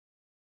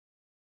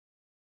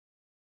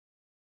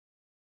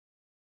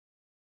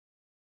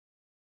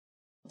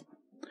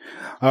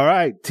All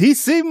right,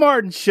 TC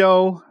Martin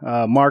show.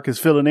 Mark is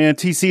filling in.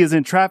 TC is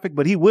in traffic,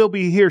 but he will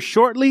be here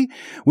shortly.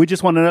 We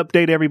just want to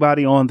update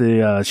everybody on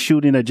the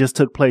shooting that just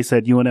took place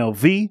at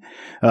UNLV.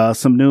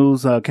 Some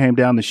news came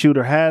down. The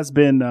shooter has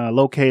been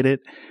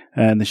located,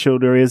 and the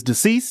shooter is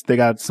deceased. They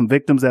got some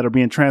victims that are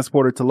being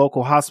transported to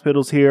local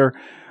hospitals here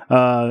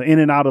in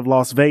and out of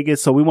Las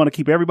Vegas. So we want to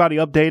keep everybody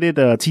updated.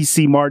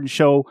 TC Martin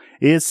show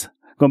is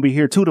going to be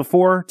here 2 to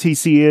 4.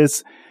 TC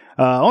is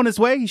on his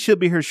way. He should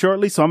be here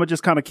shortly. So I'm going to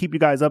just kind of keep you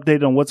guys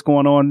updated on what's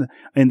going on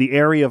in the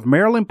area of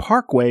Maryland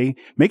Parkway.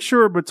 Make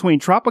sure between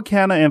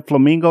Tropicana and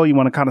Flamingo, you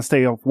want to kind of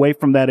stay away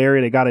from that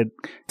area. They got it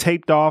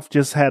taped off.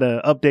 Just had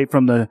an update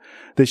from the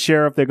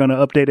sheriff. They're going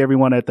to update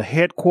everyone at the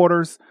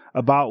headquarters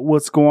about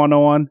what's going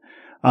on.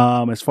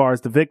 As far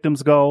as the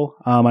victims go,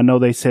 I know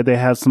they said they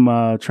have some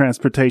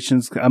transport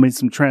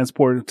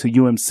to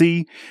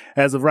UMC.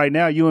 As of right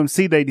now,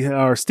 UMC, they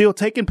are still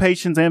taking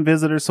patients and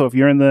visitors. So if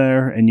you're in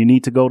there and you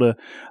need to go to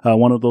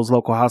one of those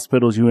local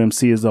hospitals,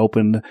 UMC is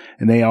open,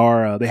 and they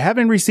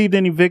haven't received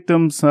any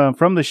victims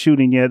from the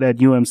shooting yet at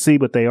UMC,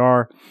 but they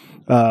are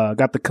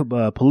got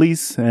the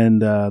police,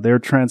 and they're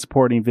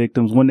transporting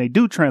victims. When they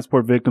do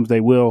transport victims,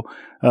 they will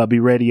be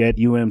ready at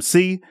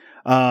UMC.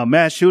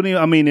 Mass shooting.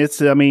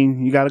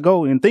 You got to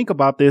go and think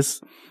about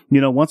this.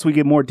 Once we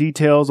get more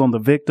details on the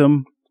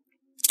victim,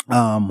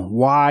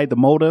 why the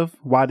motive,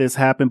 why this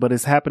happened, but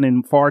it's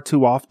happening far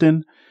too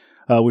often.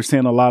 We're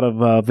seeing a lot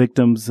of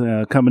victims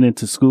coming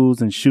into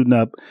schools and shooting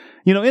up,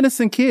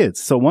 innocent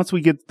kids. So once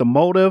we get the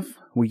motive,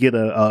 we get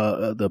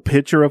the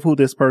picture of who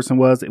this person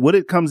was. What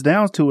it comes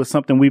down to is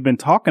something we've been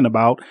talking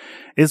about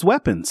is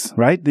weapons,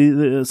 right?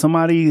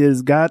 Somebody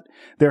has got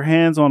their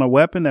hands on a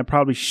weapon that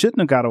probably shouldn't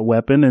have got a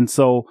weapon. And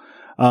so,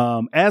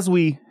 as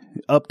we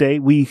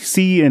update, we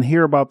see and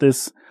hear about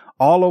this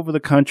all over the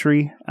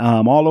country,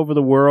 all over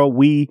the world.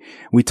 We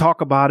talk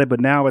about it,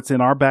 but now it's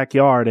in our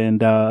backyard.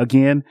 And,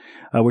 again,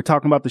 we're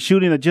talking about the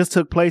shooting that just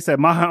took place at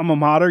my alma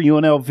mater,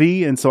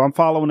 UNLV. And so I'm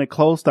following it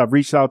close. I've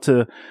reached out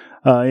to,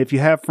 if you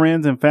have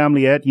friends and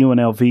family at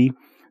UNLV,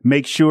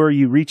 make sure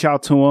you reach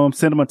out to them,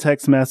 send them a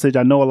text message.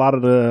 I know a lot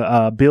of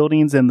the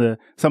buildings and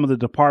some of the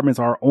departments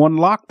are on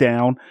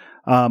lockdown.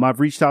 I've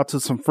reached out to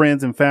some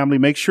friends and family.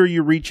 Make sure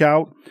you reach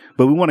out,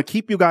 but we want to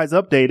keep you guys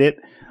updated.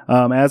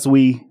 As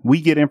we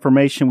get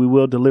information, we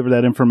will deliver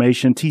that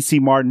information. TC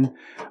Martin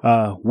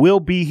will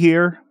be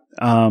here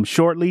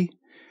shortly,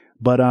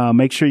 but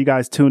make sure you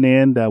guys tune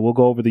in. We'll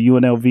go over the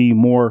UNLV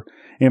more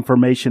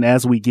information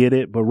as we get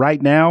it. But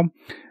right now,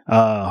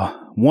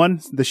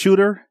 the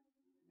shooter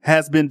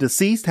has been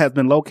deceased, has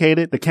been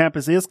located. The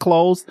campus is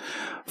closed.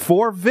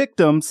 4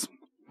 victims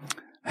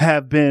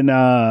have been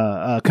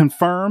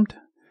confirmed.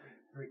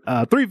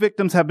 3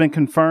 victims have been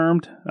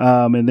confirmed,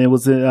 and it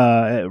was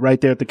right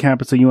there at the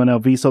campus of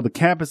UNLV. So the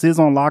campus is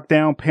on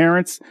lockdown.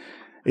 Parents,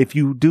 if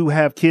you do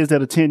have kids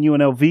that attend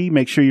UNLV,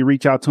 make sure you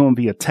reach out to them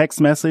via text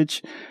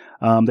message.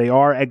 They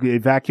are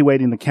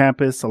evacuating the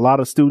campus. A lot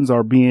of students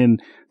are being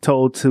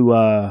told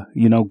to,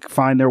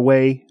 find their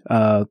way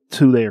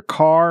to their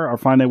car or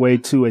find their way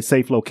to a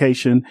safe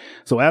location.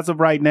 So as of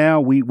right now,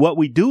 what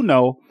we do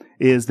know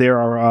is there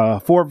are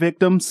 4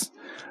 victims,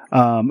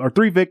 or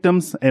 3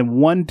 victims and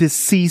 1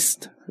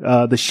 deceased.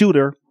 The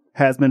shooter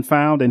has been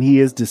found, and he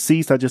is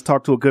deceased. I just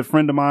talked to a good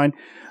friend of mine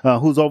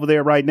who's over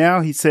there right now.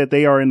 He said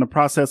they are in the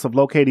process of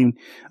locating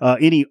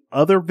any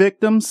other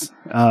victims.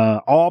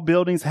 All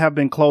buildings have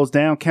been closed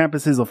down.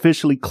 Campus is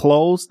officially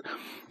closed.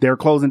 They're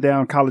closing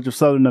down College of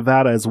Southern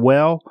Nevada as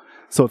well.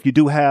 So if you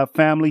do have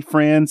family,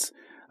 friends,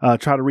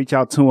 try to reach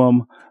out to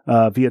them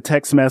via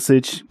text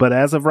message. But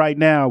as of right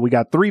now, we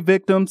got 3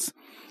 victims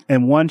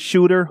and 1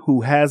 shooter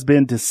who has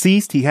been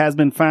deceased. He has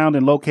been found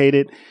and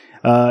located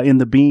in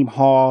the Beam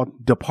Hall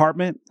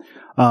department.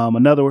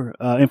 Another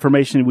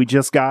information we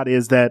just got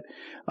is that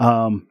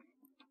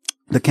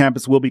the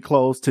campus will be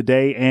closed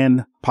today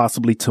and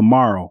possibly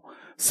tomorrow.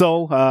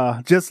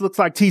 So just looks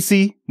like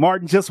TC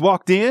Martin just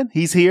walked in.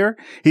 He's here.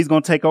 He's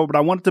going to take over. But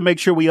I wanted to make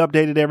sure we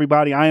updated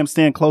everybody. I am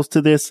staying close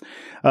to this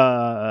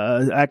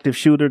active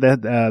shooter,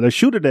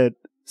 that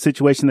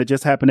situation that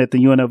just happened at the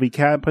UNLV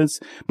campus.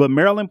 But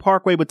Maryland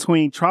Parkway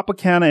between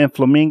Tropicana and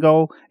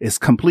Flamingo is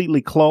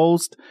completely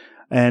closed.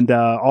 And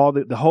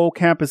the whole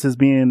campus is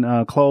being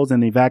closed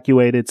and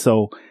evacuated.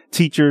 So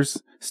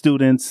teachers,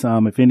 students,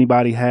 if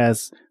anybody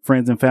has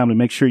friends and family,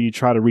 make sure you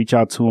try to reach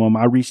out to them.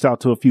 I reached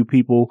out to a few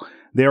people.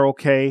 They're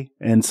okay.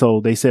 And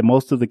so they said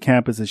most of the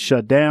campus is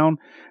shut down,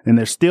 and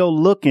they're still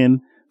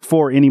looking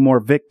for any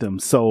more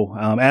victims. So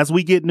as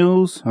we get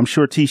news, I'm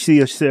sure TC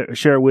will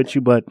share it with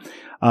you, but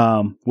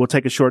we'll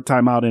take a short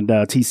time out, and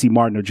TC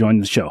Martin will join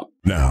the show.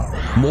 Now,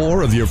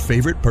 more of your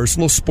favorite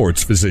personal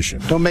sports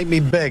physician. Don't make me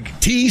beg.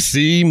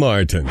 TC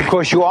Martin. Of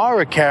course, you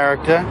are a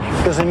character.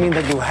 Doesn't mean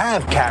that you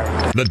have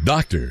character. The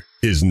doctor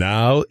is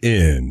now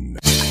in.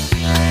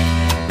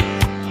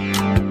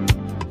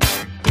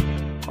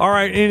 All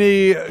right,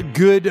 any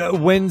good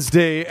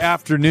Wednesday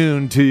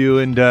afternoon to you,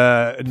 and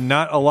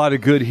not a lot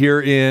of good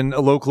here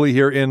locally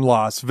here in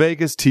Las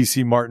Vegas.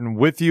 TC Martin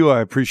with you. I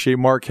appreciate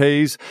Mark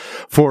Hayes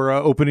for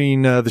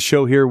opening the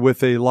show here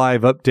with a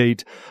live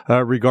update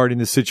regarding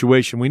the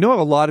situation. We know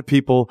a lot of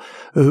people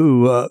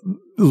who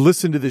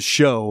listen to this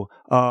show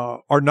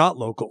are not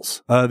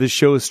locals. This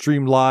show is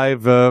streamed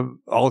live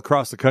all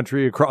across the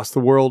country, across the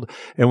world,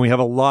 and we have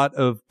a lot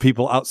of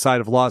people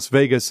outside of Las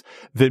Vegas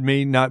that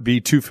may not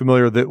be too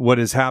familiar with what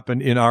has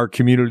happened in our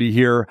community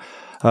here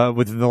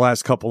within the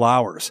last couple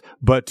hours.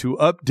 But to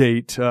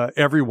update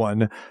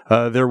everyone,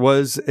 there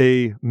was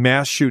a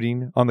mass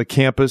shooting on the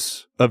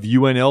campus of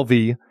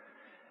UNLV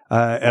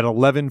at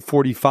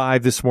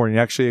 11:45 this morning.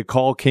 Actually, a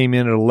call came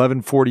in at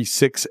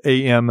 11:46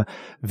 a.m.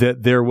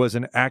 that there was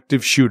an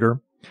active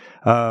shooter.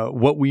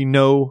 What we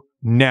know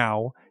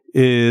now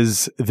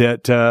is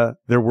that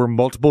there were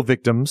multiple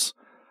victims.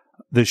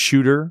 The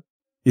shooter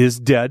is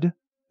dead.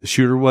 The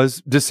shooter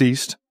was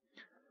deceased.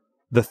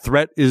 The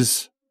threat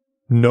is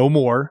no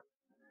more.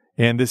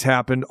 And this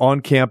happened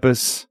on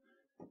campus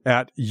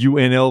at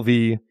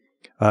UNLV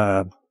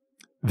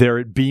there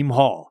at Beam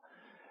Hall.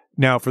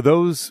 Now, for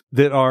those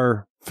that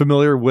are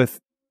familiar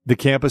with the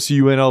campus of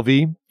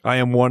UNLV, I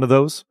am one of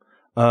those.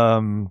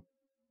 Know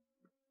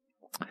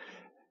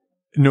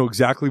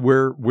exactly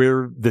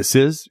where this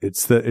is.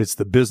 It's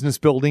the business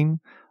building,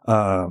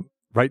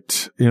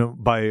 right,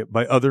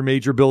 by other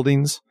major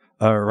buildings,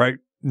 right,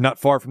 not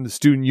far from the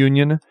student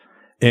union.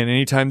 And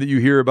anytime that you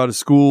hear about a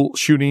school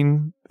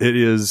shooting, it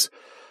is,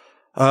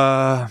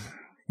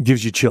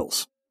 gives you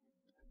chills,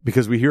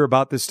 because we hear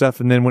about this stuff.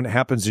 And then when it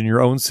happens in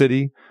your own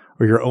city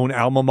or your own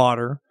alma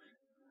mater,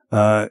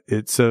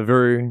 it's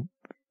very,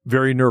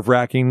 very nerve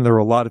wracking. There were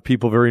a lot of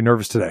people very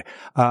nervous today.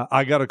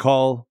 I got a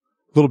call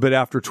a little bit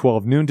after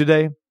 12 noon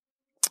today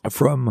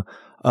from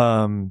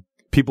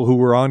people who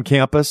were on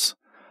campus.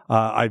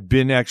 I've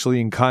been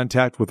actually in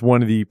contact with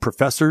one of the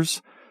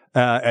professors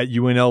at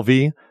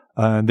UNLV.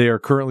 They are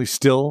currently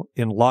still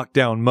in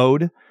lockdown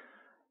mode,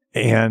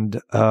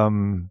 and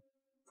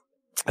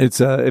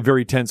it's a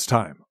very tense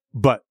time.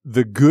 But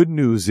the good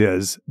news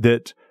is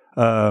that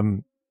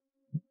the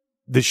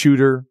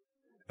shooter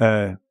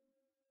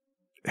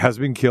has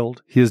been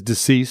killed. He is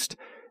deceased.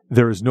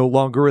 There is no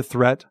longer a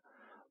threat.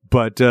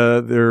 But they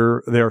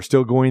are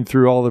still going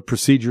through all the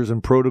procedures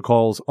and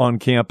protocols on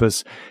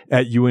campus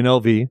at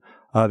UNLV.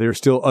 They're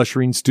still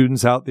ushering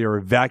students out. They are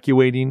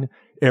evacuating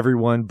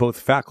everyone, both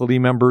faculty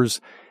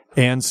members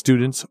and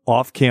students,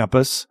 off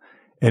campus.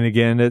 And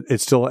again,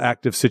 it's still an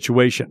active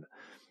situation.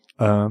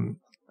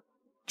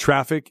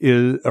 Traffic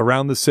is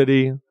around the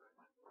city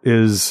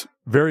is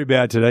very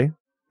bad today.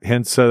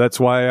 Hence, that's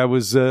why I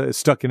was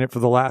stuck in it for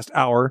the last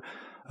hour.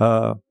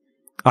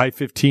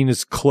 I-15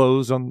 is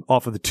closed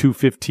off of the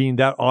 215,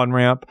 that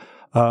on-ramp.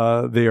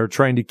 They are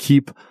trying to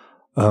keep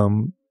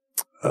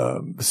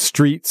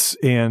streets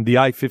and the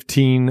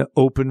I-15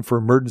 open for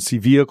emergency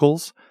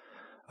vehicles.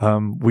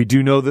 We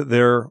do know that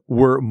there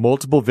were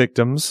multiple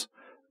victims.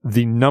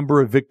 The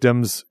number of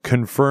victims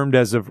confirmed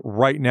as of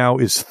right now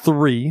is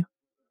 3.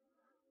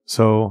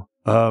 So,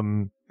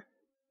 and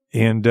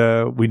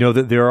we know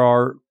that there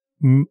are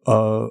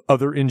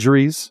other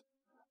injuries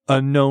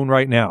unknown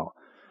right now.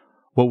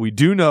 What we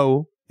do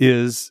know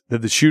is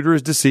that the shooter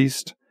is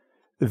deceased,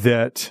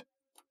 that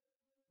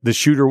the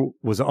shooter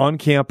was on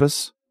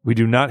campus. We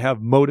do not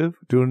have motive,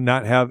 do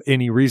not have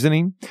any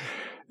reasoning.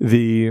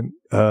 It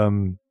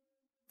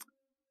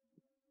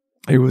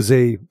was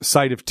a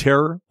site of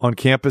terror on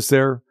campus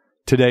there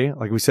today,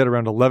 like we said,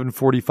 around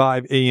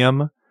 11:45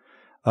 a.m.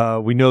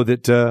 We know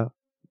that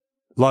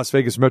Las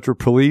Vegas Metro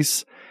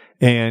Police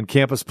and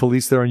campus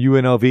police there on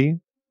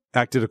UNLV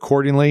acted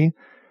accordingly,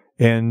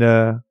 and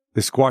they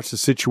squashed the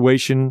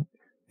situation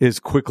as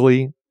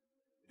quickly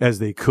as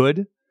they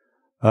could.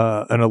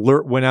 An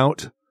alert went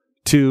out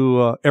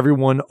to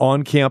everyone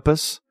on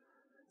campus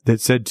that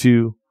said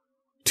to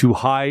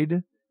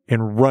hide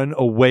and run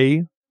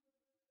away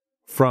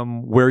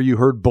from where you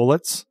heard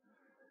bullets.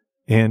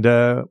 And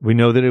we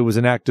know that it was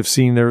an active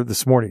scene there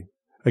this morning.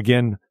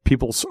 Again,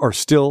 people are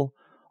still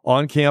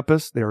on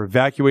campus. They are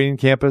evacuating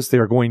campus. They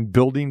are going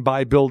building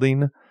by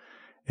building.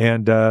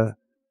 And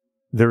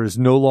there is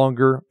no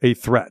longer a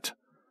threat.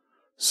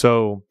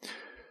 So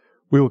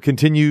we will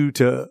continue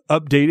to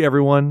update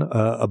everyone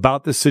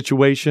about this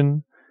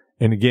situation.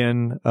 And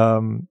again,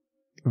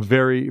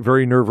 very,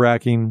 very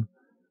nerve-wracking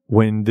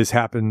when this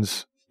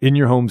happens in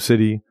your home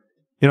city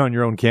and on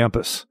your own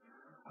campus.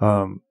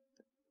 I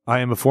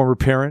am a former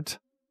parent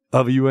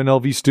of a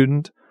UNLV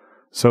student,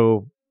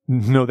 so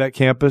know that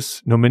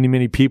campus, know many,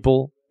 many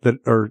people that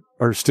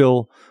are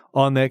still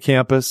on that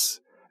campus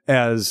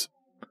as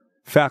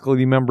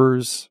faculty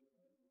members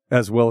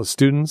as well as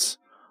students.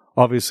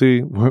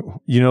 Obviously,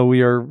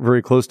 we are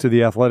very close to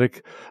the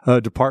athletic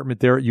department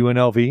there at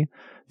UNLV.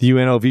 The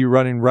UNLV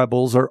Running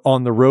Rebels are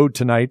on the road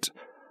tonight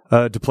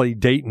to play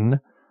Dayton.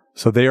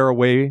 So they are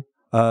away.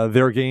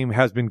 Their game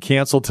has been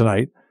canceled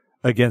tonight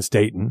against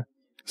Dayton.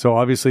 So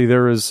obviously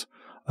there is,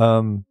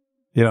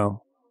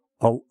 a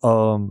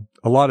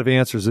a lot of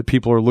answers that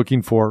people are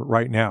looking for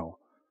right now.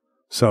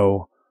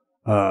 So,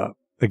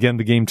 again,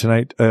 the game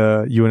tonight,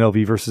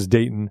 UNLV versus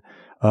Dayton,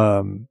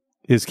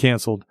 is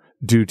canceled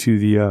due to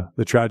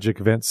the tragic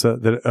events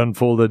that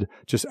unfolded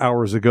just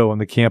hours ago on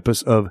the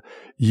campus of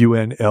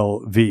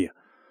UNLV.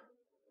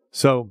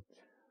 So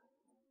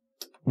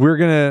we're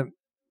going to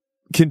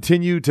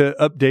continue to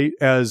update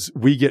as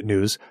we get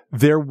news.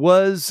 There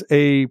was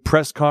a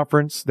press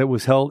conference that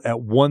was held at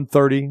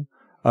 1:30.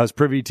 I was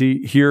privy to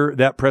hear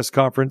that press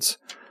conference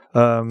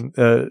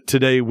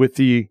today with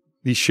the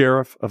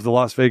sheriff of the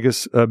Las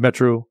Vegas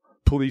Metro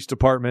Police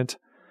Department.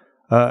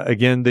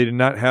 Again, they did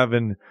not have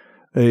a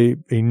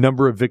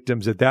number of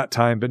victims at that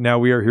time, but now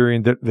we are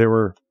hearing that there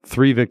were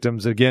 3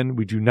 victims. Again,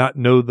 we do not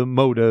know the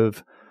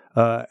motive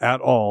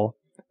at all,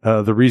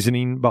 the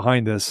reasoning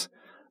behind this,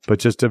 but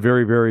just a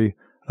very, very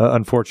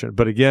unfortunate.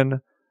 But again,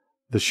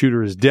 the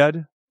shooter is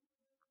dead.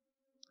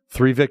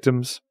 3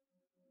 victims,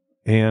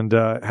 and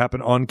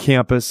happened on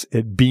campus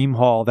at Beam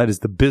Hall. That is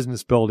the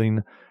business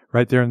building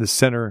right there in the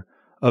center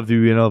of the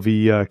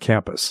UNLV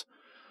campus.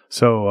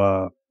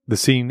 So the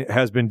scene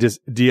has been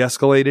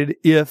de-escalated.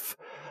 If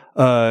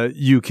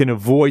you can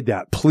avoid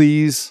that,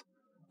 please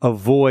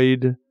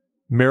avoid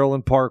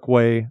Maryland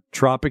Parkway,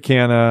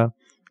 Tropicana,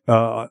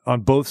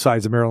 on both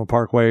sides of Maryland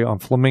Parkway, on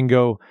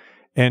Flamingo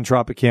and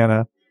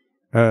Tropicana.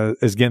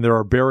 Again, there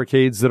are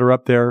barricades that are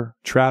up there.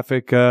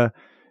 Traffic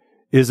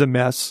is a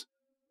mess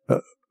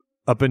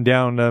up and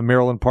down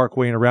Maryland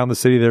Parkway and around the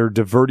city. They're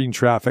diverting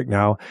traffic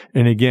now.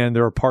 And again,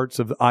 there are parts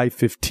of the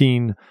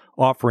I-15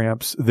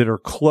 off-ramps that are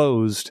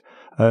closed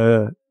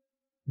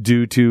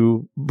due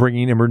to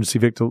bringing emergency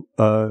vehicles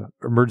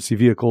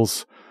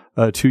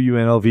to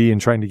UNLV and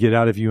trying to get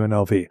out of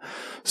UNLV.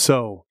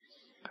 So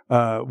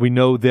we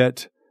know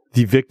that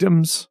the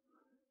victims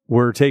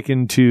were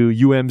taken to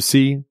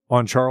UMC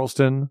on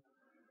Charleston.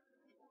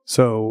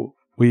 So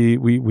we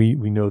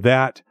know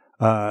that.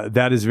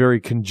 That is very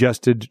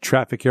congested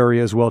traffic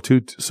area as well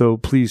too. So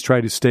please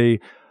try to stay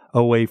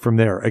away from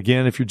there.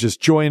 Again, if you're just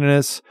joining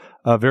us,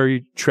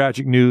 very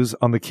tragic news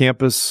on the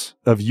campus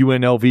of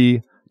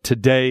UNLV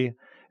today,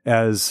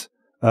 as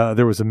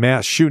there was a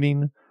mass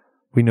shooting.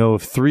 We know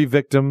of 3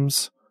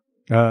 victims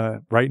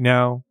right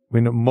now.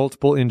 We know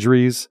multiple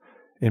injuries,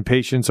 and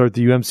patients are at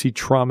the UMC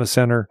Trauma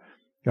Center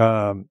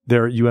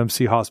there at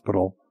UMC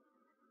Hospital.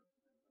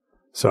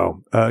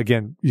 So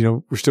again,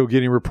 we're still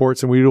getting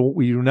reports, and we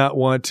do not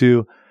want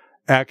to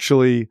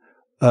actually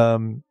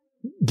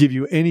give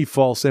you any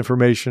false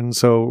information.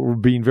 So we're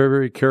being very,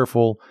 very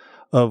careful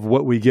of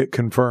what we get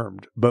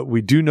confirmed. But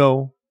we do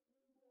know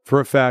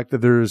for a fact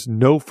that there is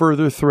no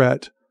further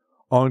threat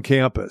on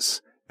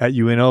campus at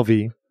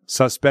UNLV.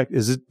 Suspect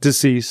is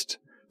deceased.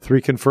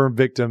 3 confirmed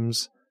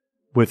victims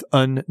with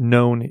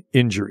unknown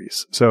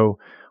injuries. So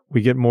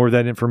we get more of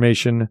that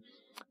information,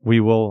 we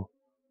will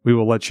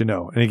let you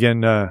know. And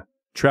again,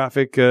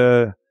 traffic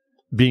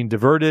being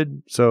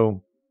diverted.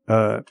 So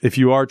if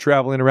you are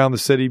traveling around the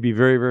city, be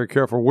very, very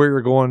careful where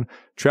you're going.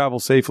 Travel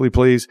safely,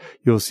 please.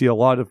 You'll see a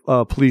lot of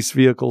police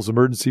vehicles,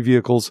 emergency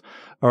vehicles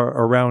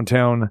around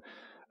town.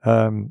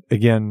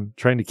 Again,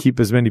 trying to keep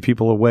as many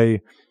people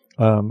away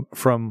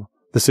from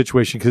the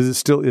situation, because it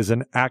still is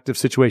an active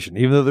situation.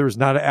 Even though there's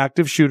not an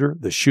active shooter,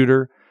 the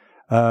shooter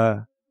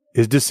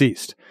is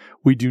deceased.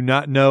 We do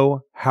not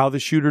know how the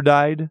shooter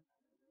died.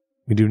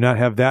 We do not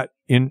have that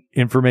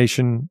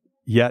information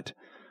yet.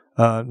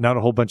 Not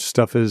a whole bunch of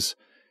stuff is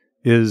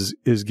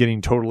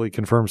getting totally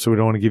confirmed, so we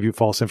don't want to give you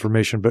false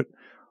information. But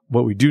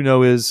what we do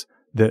know is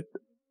that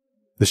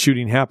the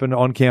shooting happened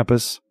on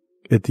campus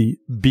at the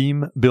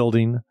Beam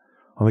building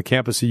on the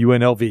campus of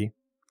UNLV.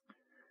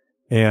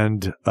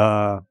 And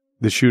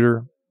the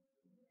shooter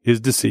is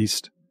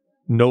deceased,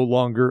 no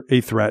longer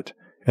a threat,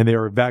 and they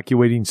are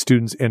evacuating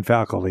students and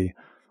faculty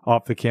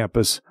off the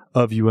campus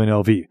of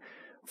UNLV.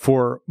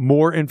 For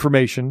more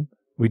information,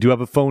 we do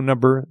have a phone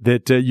number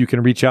that you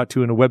can reach out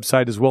to, and a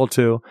website as well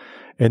too.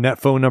 And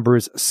that phone number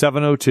is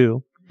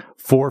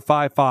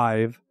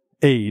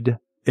 702-455-AIDE,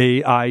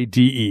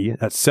 AIDE.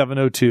 That's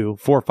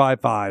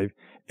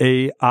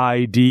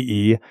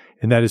 702-455-AIDE,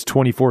 and that is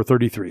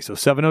 2433. So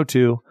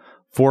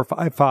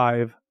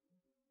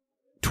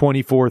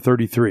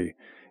 702-455-2433.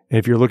 And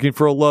if you're looking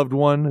for a loved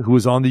one who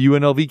is on the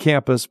UNLV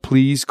campus,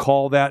 please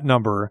call that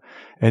number.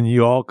 And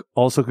you all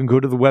also can go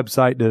to the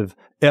website of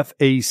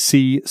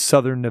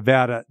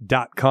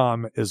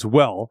FACSouthernNevada.com as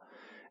well.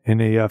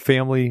 And a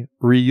family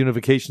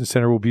reunification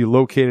center will be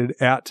located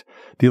at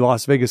the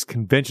Las Vegas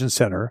Convention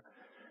Center.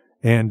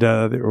 And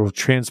they will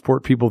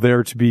transport people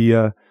there to be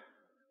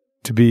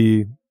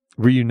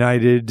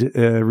reunited,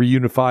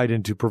 reunified,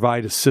 and to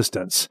provide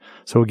assistance.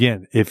 So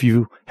again, if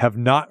you have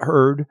not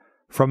heard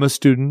from a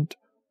student,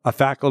 a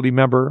faculty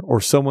member,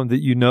 or someone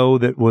that you know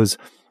that was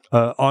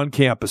on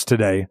campus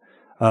today,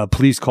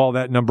 please call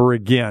that number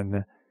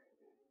again.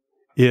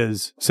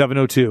 Is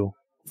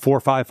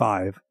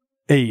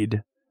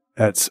 702-455-AIDE.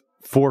 That's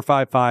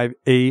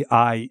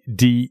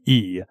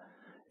 455-AIDE.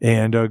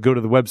 And go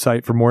to the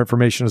website for more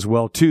information as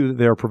well, too, that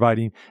they are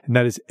providing. And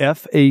that is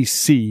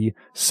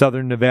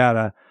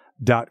FACSouthernNevada.com.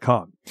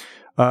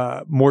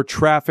 More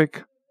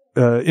traffic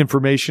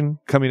information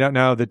coming out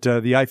now that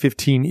the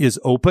I-15 is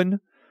open.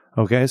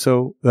 Okay,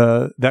 so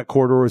that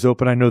corridor is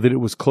open. I know that it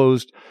was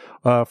closed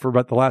for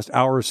about the last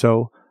hour or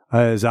so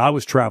as I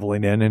was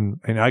traveling in,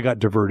 and I got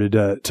diverted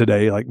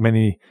today, like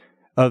many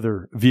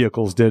other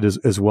vehicles did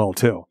as well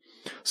too.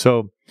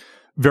 So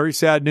very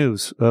sad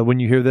news when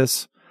you hear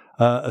this,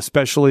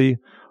 especially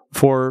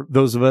for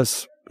those of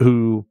us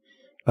who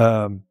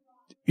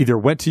either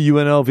went to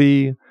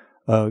UNLV,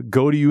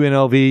 go to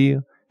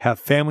UNLV, have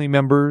family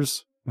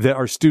members that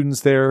are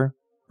students there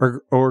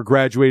or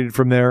graduated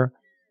from there.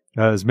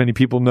 As many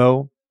people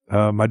know,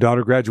 my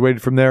daughter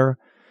graduated from there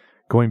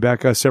going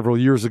back several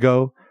years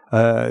ago.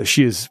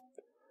 She is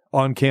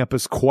on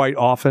campus quite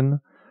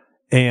often.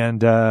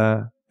 And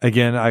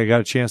again, I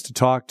got a chance to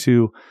talk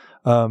to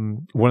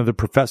one of the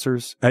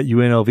professors at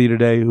UNLV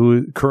today,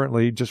 who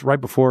currently, just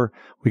right before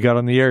we got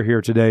on the air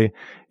here today,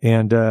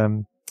 and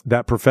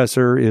that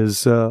professor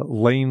is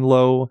laying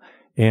low,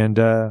 and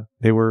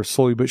they were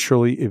slowly but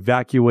surely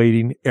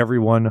evacuating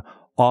everyone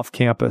off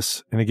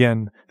campus. And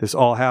again, this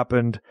all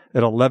happened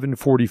at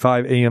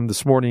 11:45 a.m.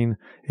 this morning,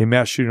 a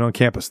mass shooting on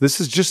campus.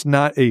 This is just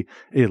not a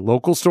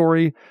local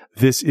story.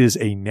 This is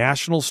a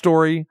national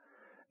story.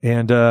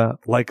 And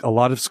like a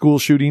lot of school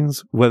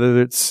shootings,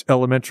 whether it's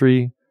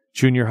elementary,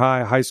 junior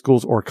high, high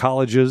schools, or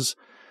colleges,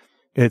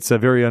 it's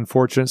very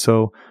unfortunate.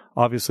 So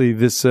obviously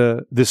this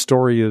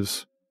story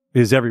is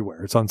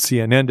everywhere. It's on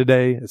CNN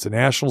today. It's a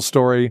national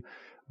story,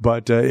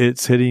 but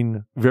it's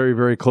hitting very,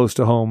 very close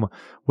to home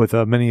with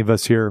many of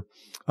us here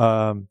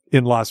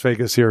in Las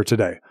Vegas here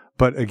today.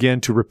 But again,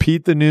 to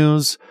repeat the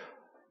news,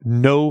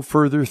 no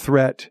further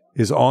threat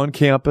is on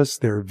campus.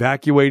 They're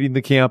evacuating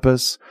the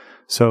campus.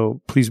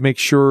 So please make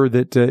sure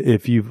that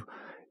if you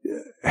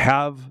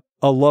have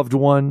a loved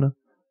one,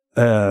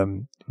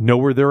 know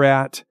where they're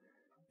at.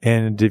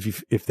 And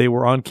if they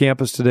were on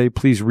campus today,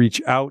 please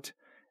reach out.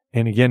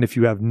 And again, if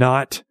you have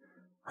not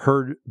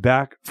heard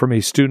back from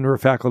a student or a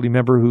faculty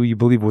member who you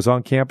believe was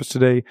on campus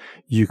today,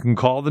 you can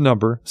call the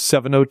number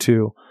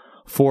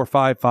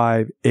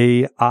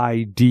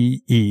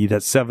 702-455-AIDE.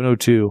 That's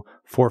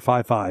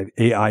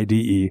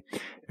 702-455-AIDE.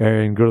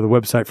 And go to the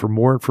website for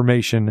more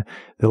information.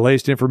 The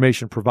latest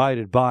information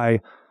provided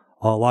by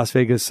Las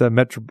Vegas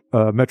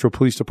Metro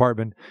Police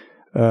Department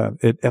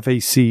at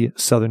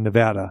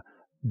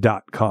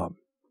FACSouthernNevada.com.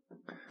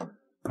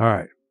 All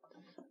right.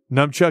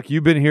 Numchuck,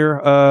 you've been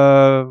here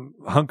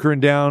hunkering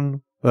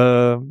down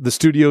the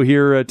studio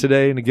here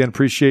today. And again,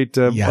 appreciate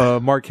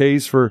Mark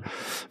Hayes for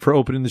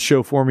opening the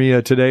show for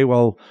me today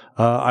while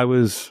I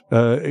was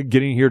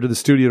getting here to the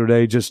studio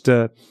today.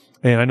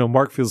 And I know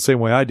Mark feels the same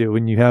way I do.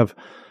 When you have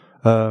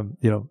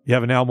you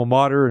have an alma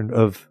mater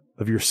of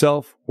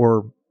yourself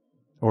or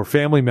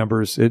family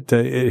members, it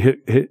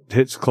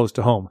hits close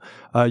to home.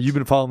 You've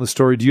been following the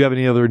story. Do you have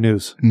any other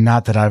news?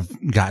 Not that I've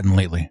gotten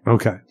lately.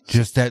 Okay.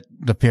 Just that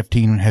the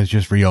 15 has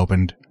just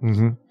reopened.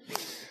 Mm-hmm.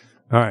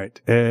 All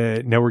right.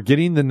 Now we're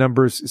getting the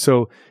numbers.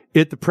 So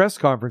at the press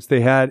conference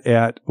they had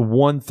at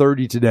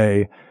 1:30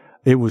 today,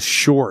 it was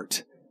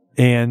short.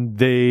 And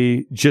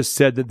they just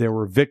said that there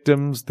were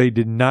victims. They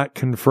did not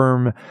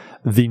confirm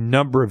the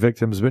number of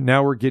victims, but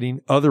now we're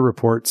getting other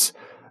reports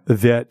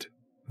that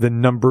the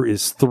number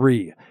is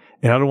 3.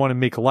 And I don't want to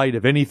make light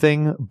of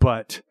anything,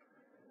 but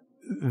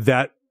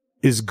that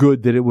is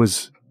good that it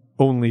was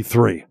only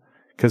 3.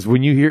 Because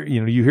when you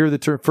hear the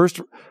term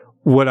first,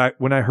 when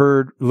I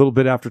heard a little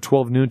bit after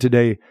 12 noon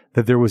today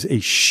that there was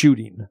a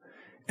shooting,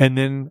 and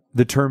then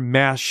the term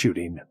mass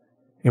shooting.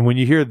 And when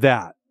you hear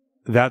that,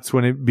 that's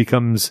when it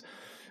becomes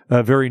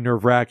very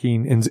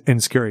nerve-wracking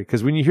and scary.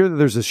 Because when you hear that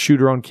there's a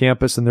shooter on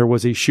campus and there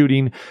was a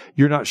shooting,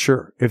 you're not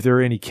sure if there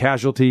are any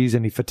casualties,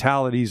 any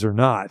fatalities or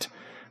not.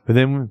 But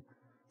then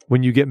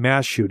when you get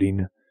mass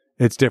shooting,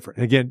 it's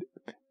different. Again,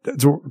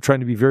 that's what we're trying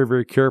to be very,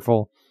 very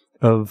careful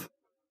of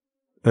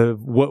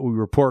what we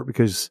report,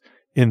 because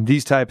in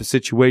these type of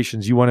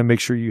situations, you want to make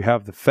sure you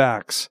have the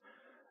facts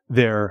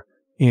there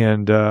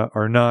and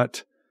are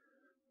not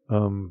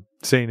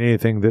saying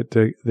anything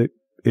that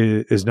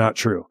is not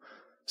true.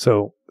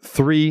 So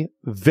 3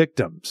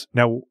 victims.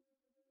 Now,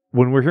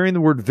 when we're hearing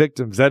the word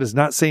victims, that is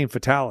not saying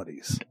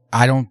fatalities.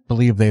 I don't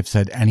believe they've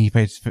said any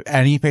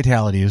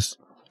fatalities.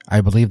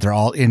 I believe they're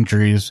all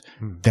injuries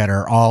that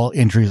are all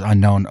injuries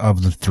unknown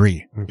of the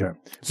 3. Okay.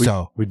 We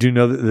So do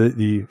know that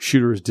the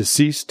shooter is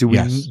deceased.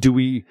 Do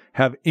we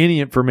have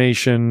any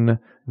information,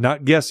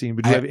 not guessing,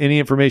 but do we have any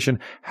information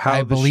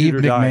how the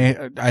shooter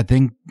died? I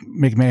think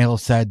McMahill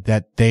said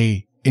that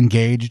they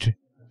engaged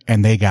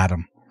and they got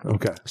him.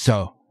 Okay.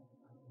 So.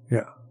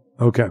 Yeah.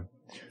 Okay.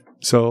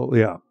 So,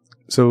 yeah.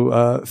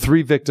 So,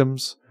 3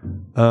 victims,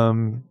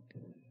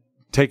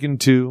 taken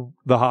to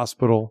the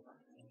hospital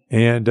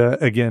and,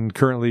 again,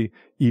 currently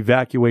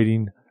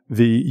evacuating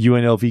the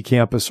UNLV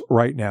campus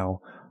right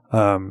now.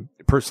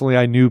 Personally,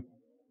 I knew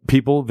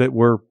people that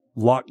were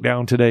locked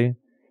down today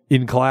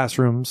in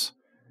classrooms,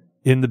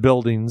 in the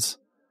buildings.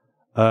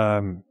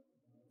 And,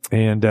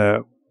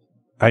 I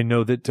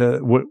know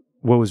that,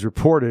 what was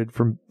reported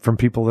from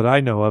people that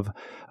I know of,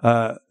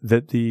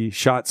 that the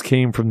shots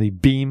came from the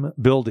Beam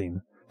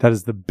building. That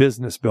is the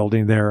business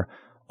building there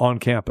on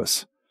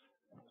campus.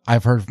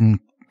 I've heard from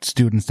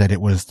students that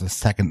it was the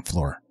second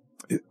floor.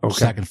 Okay.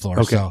 Second floor.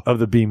 Okay. So of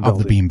the Beam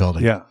building. Of the Beam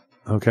building. Yeah.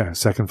 Okay.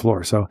 Second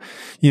floor. So,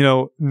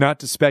 not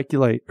to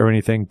speculate or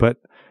anything, but,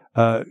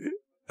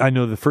 I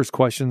know the first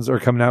questions are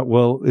coming out.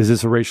 Well, is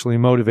this racially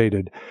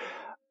motivated?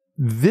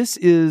 This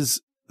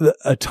is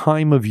a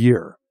time of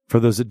year, for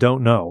those that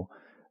don't know,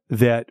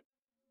 that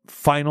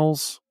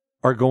finals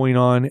are going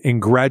on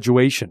and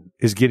graduation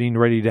is getting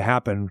ready to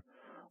happen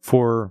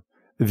for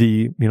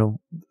the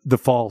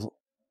fall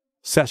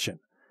session.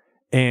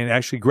 And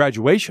actually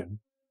graduation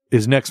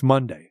is next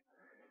Monday.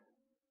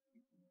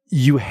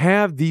 You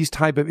have these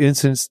type of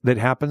incidents that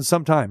happen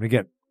sometime.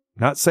 Again,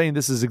 not saying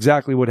this is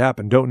exactly what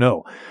happened. Don't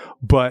know.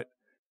 But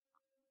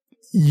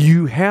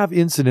you have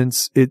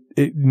incidents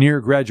near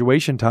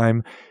graduation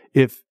time.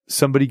 If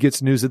somebody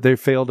gets news that they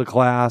failed a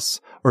class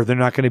or they're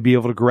not going to be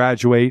able to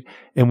graduate,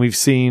 and we've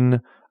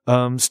seen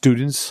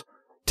students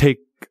take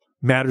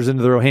matters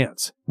into their own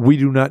hands. We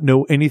do not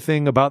know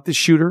anything about the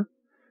shooter.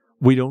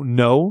 We don't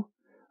know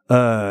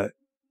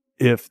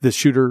if the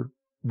shooter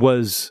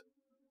was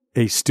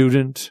a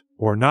student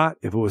or not,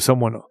 if it was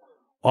someone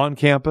on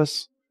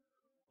campus,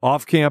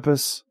 off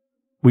campus.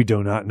 We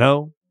do not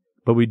know.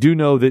 But we do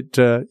know that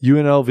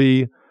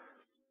UNLV,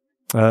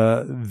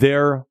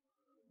 their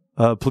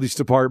police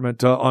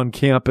department on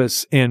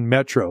campus and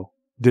Metro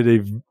did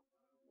a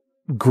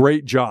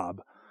great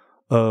job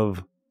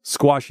of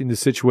squashing the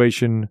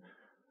situation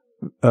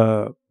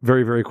very,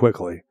 very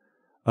quickly.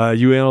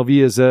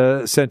 UNLV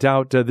has sent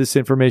out this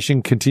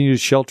information: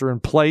 continues shelter in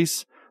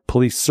place.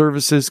 Police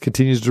services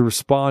continues to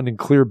respond and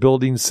clear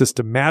buildings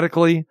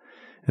systematically.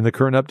 And the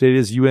current update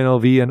is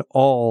UNLV and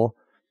all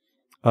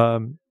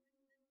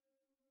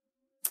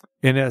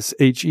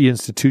NSHE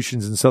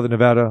institutions in Southern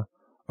Nevada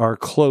are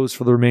closed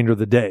for the remainder of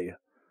the day.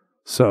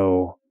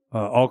 So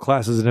all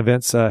classes and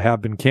events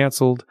have been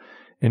canceled.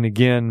 And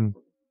again,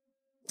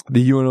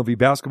 the UNLV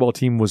basketball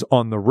team was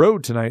on the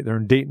road tonight. They're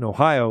in Dayton,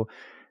 Ohio.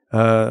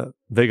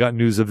 They got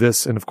news of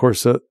this. And of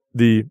course,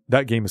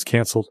 that game is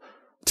canceled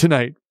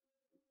tonight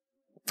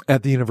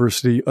at the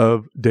University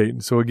of Dayton.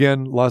 So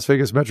again, Las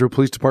Vegas Metro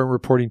Police Department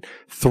reporting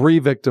 3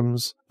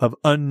 victims of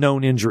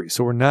unknown injury.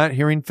 So we're not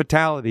hearing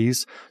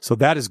fatalities. So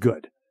that is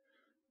good.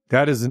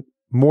 That is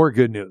more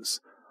good news.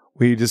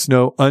 We just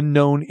know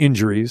unknown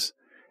injuries,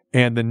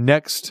 and the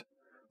next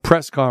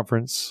press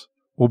conference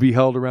will be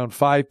held around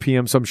 5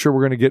 p.m. So I'm sure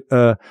we're going to get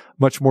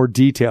much more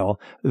detail.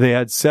 They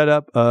had set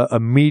up a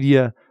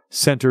media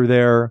center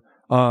there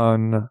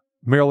on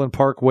Maryland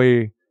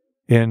Parkway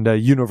and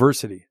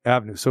University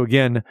Avenue. So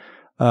again,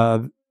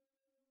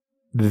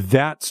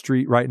 that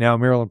street right now,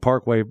 Maryland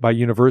Parkway by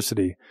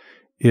University,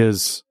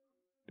 is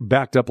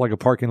backed up like a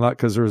parking lot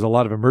because there's a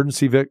lot of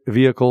emergency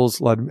vehicles,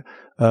 a lot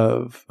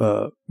of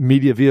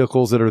media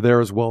vehicles that are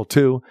there as well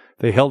too.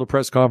 They held a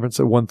press conference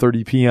at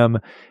 1:30 p.m.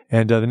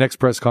 and the next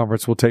press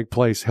conference will take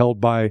place held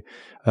by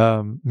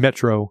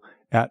Metro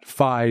at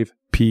 5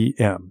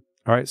 p.m.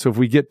 All right. So if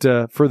we get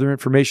further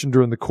information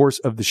during the course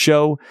of the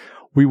show,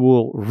 we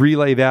will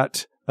relay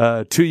that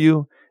to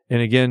you.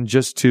 And again,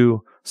 just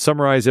to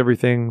summarize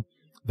everything,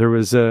 there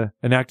was an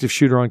active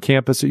shooter on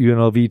campus at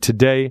UNLV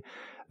today.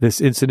 This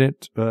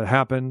incident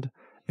happened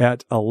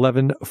at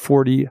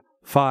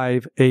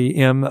 11:45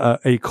 a.m.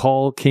 A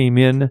call came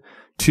in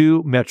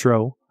to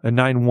Metro, a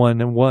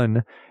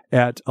 911,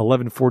 at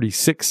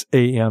 11:46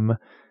 a.m.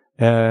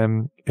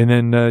 And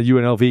then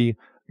UNLV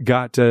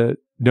got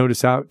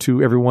notice out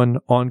to everyone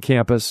on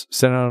campus,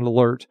 sent out an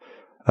alert,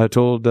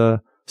 told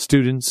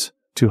students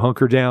to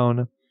hunker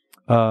down,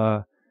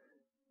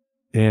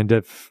 and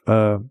if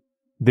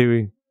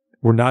they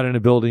were not in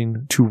a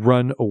building, to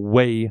run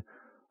away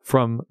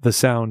from the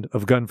sound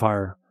of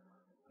gunfire,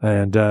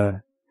 and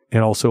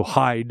also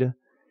hide,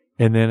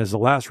 and then as a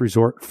last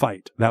resort,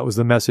 fight. That was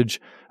the message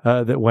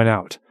that went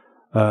out.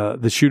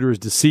 The shooter is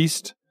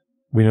deceased.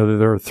 We know that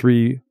there are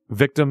 3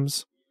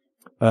 victims,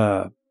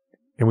 and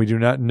we do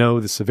not know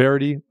the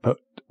severity, but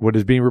what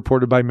is being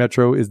reported by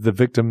Metro is the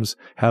victims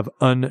have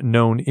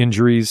unknown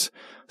injuries.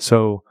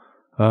 So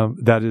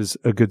that is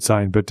a good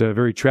sign, but a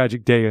very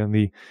tragic day on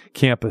the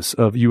campus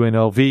of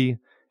UNLV,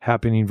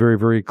 happening very,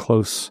 very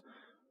close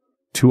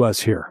to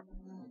us here.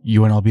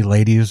 UNLV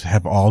ladies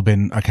have all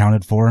been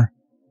accounted for,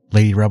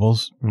 Lady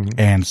Rebels,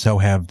 and so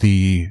have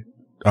the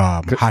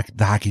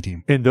hockey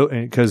team. And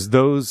because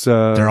those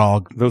they're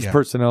all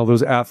personnel,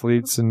 those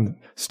athletes and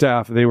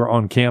staff, they were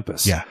on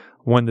campus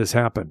when this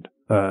happened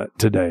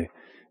today,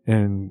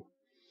 and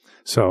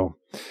so.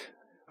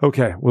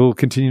 Okay, we'll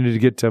continue to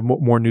get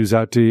more news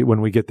out to you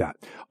when we get that.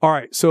 All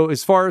right, so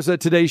as far as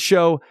today's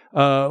show,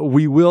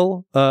 we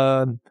will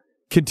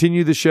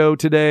continue the show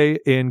today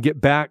and get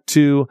back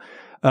to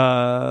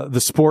the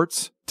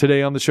sports.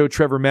 Today on the show,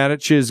 Trevor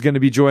Matich is going to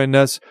be joining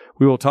us.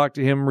 We will talk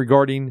to him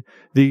regarding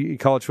the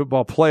college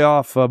football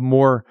playoff,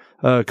 more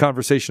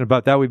conversation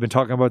about that. We've been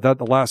talking about that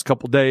the last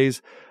couple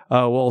days.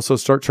 We'll also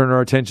start turning our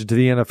attention to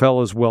the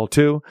NFL as well,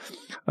 too.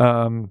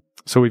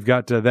 So we've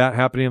got that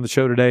happening on the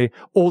show today.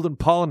 Olden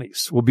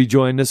Polynice will be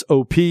joining us,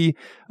 OP,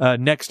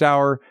 next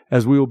hour,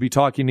 as we will be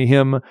talking to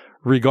him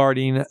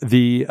regarding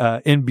the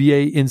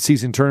NBA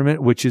in-season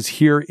tournament, which is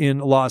here in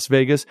Las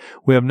Vegas.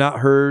 We have not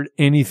heard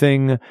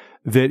anything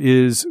that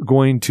is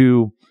going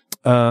to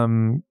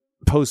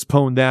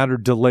postpone that or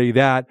delay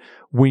that.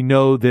 We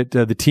know that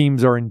the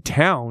teams are in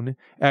town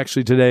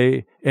actually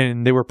today,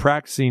 and they were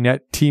practicing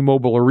at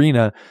T-Mobile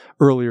Arena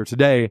earlier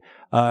today.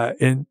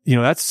 And,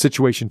 that's a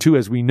situation too,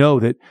 as we know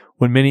that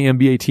when many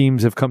NBA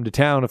teams have come to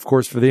town, of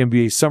course, for the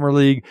NBA Summer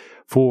League,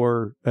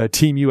 for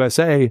Team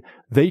USA,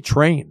 they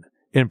train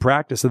in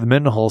practice at the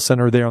Mendenhall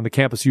Center there on the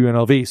campus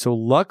UNLV. So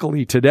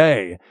luckily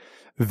today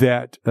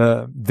that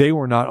they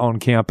were not on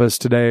campus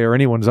today, or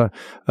anyone's in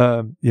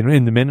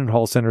the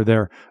Mendenhall Center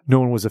there. No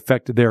one was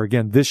affected there.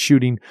 Again, this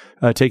shooting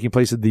taking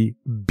place at the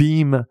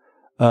Beam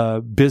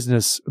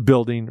business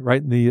building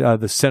right in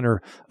the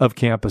center of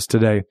campus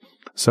today.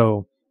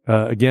 So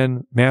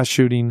again, mass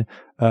shooting,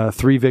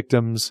 3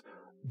 victims.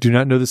 Do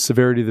not know the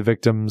severity of the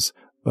victims.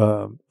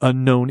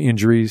 Unknown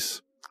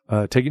injuries.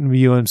 Taken to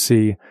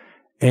UMC,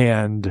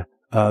 and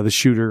the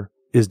shooter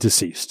is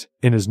deceased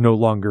and is no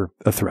longer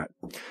a threat.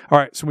 All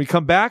right. So when we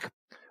come back,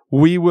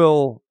 we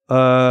will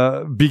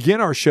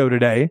begin our show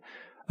today,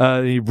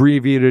 the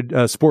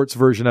abbreviated sports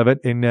version of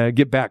it, and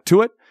get back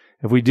to it.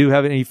 If we do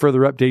have any further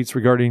updates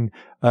regarding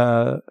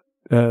the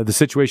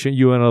situation at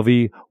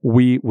UNLV,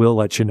 we will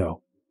let you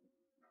know.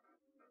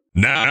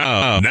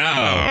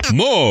 Now,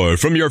 more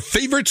from your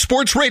favorite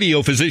sports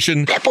radio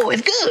physician. That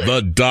boy's good.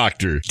 The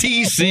Dr.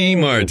 T.C.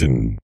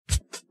 Martin.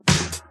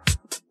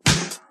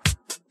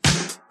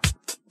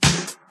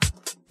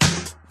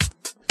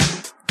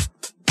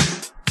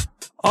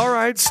 All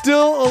right,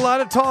 still a lot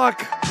of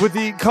talk with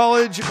the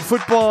college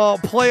football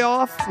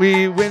playoff.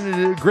 We went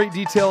into great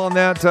detail on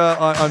that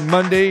on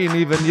Monday and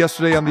even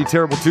yesterday on the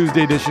Terrible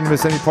Tuesday edition.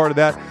 Miss any part of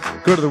that,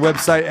 go to the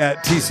website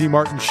at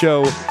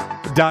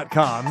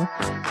tcmartinshow.com.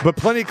 But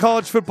plenty of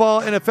college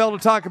football, NFL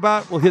to talk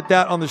about. We'll hit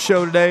that on the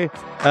show today.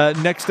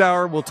 Next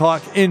hour, we'll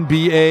talk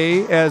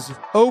NBA as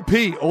OP,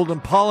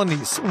 Olden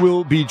Polynice,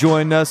 will be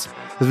joining us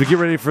as we get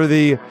ready for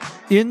the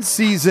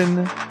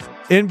in-season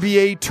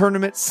NBA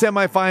tournament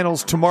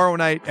semifinals tomorrow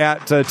night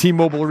at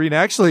T-Mobile Arena.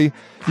 Actually,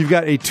 you've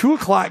got a 2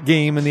 o'clock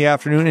game in the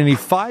afternoon and a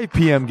 5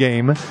 p.m.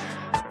 game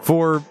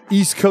for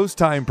East Coast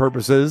time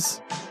purposes.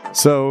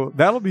 So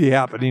that'll be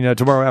happening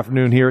tomorrow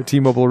afternoon here at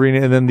T-Mobile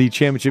Arena, and then the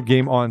championship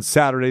game on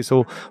Saturday.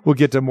 So we'll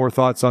get to more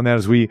thoughts on that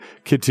as we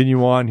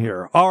continue on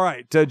here. All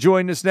right,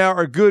 join us now,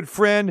 our good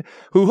friend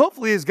who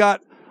hopefully has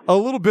got a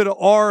little bit of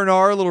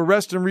R&R, a little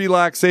rest and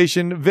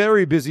relaxation.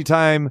 Very busy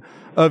time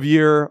of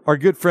year. Our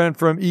good friend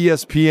from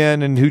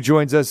ESPN and who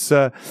joins us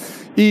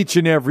each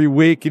and every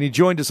week. And he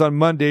joined us on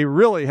Monday.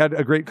 Really had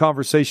a great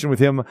conversation with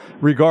him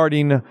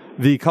regarding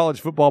the college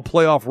football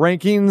playoff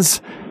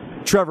rankings.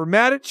 Trevor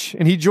Matich,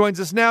 and he joins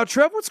us now.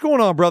 Trev, what's going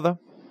on, brother?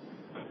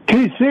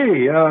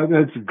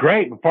 TC, it's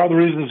great. Part of the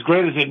reason it's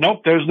great is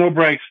that, there's no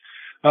breaks.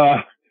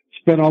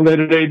 Spent all day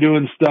today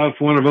doing stuff.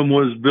 One of them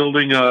was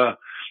building a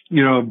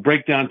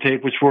breakdown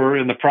tape, which we're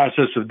in the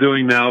process of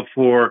doing now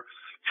for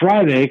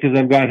Friday, because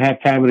I've got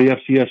halftime of the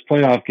FCS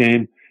playoff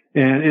game,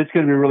 and it's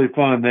going to be really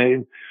fun.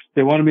 They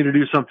wanted me to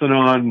do something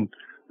on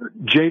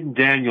Jaden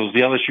Daniels, the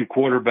LSU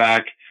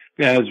quarterback,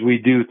 as we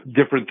do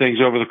different things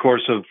over the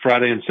course of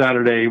Friday and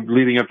Saturday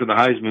leading up to the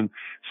Heisman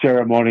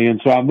ceremony.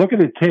 And so I'm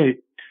looking at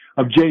tape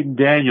of Jaden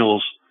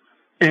Daniels,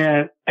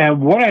 and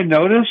what I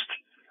noticed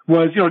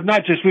was,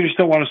 not just, we just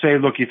don't want to say,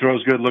 look, he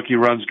throws good, look, he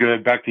runs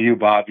good, back to you,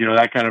 Bob,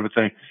 that kind of a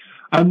thing.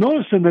 I'm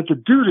noticing that the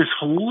dude is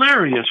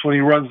hilarious when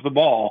he runs the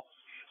ball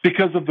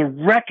because of the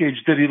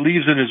wreckage that he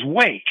leaves in his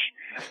wake.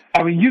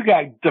 I mean, you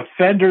got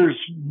defenders,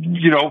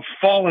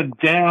 falling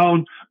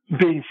down,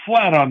 being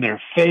flat on their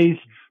face,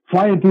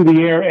 flying through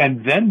the air,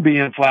 and then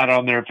being flat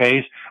on their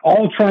face,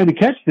 all trying to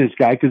catch this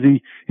guy because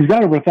he's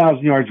got over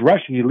 1,000 yards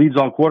rushing. He leads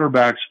all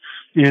quarterbacks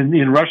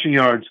in rushing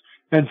yards.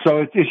 And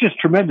so it's just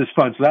tremendous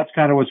fun. So that's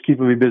kind of what's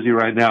keeping me busy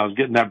right now, is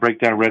getting that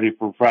breakdown ready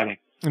for Friday.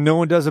 No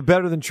one does it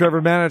better than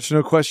Trevor Matich,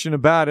 no question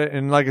about it.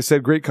 And like I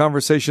said, great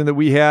conversation that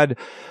we had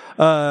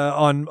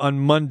on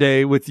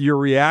Monday with your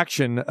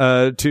reaction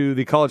to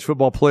the college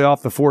football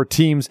playoff, the 4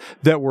 teams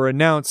that were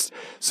announced.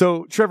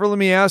 So, Trevor, let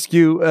me ask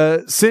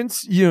you,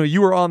 since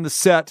you were on the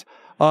set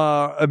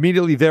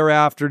immediately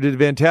thereafter, did a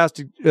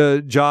fantastic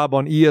job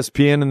on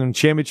ESPN and then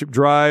Championship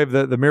Drive,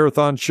 the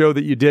marathon show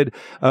that you did,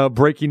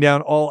 breaking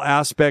down all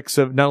aspects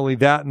of not only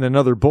that and then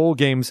other bowl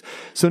games.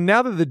 So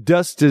now that the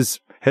dust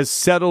has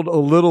settled a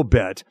little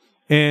bit,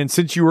 and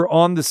since you were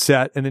on the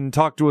set and then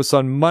talked to us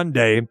on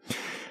Monday,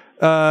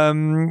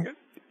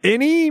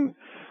 any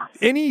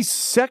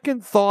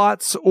second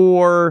thoughts,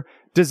 or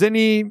does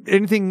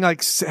anything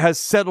like has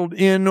settled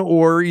in,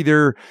 or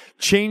either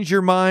change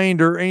your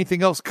mind or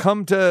anything else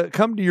come to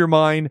your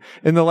mind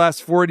in the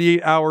last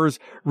 48 hours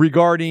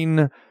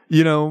regarding,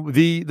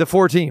 the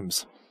 4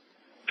 teams?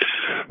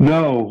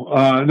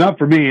 No, not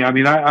for me. I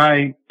mean,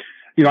 I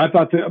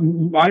thought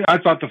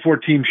the 4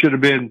 teams should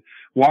have been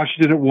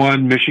Washington at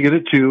 1, Michigan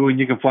at 2, and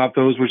you can flop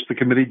those, which the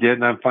committee did,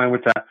 and I'm fine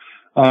with that.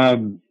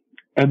 And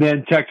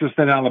then Texas,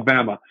 then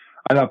Alabama.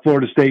 I thought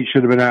Florida State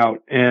should have been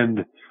out,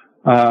 and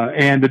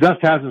the dust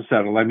hasn't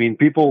settled. I mean,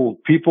 people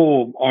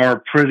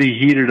are pretty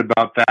heated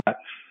about that,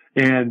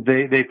 and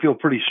they feel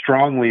pretty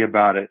strongly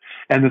about it.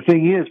 And the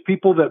thing is,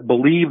 people that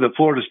believe that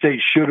Florida State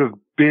should have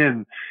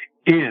been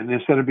in,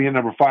 instead of being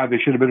number 5, they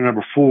should have been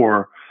number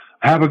 4,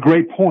 have a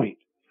great point.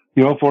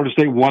 You know, Florida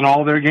State won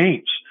all their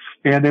games,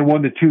 and they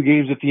won the 2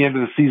 games at the end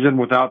of the season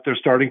without their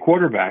starting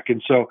quarterback.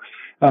 And so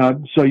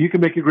you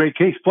can make a great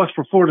case. Plus,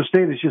 for Florida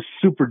State, it's just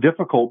super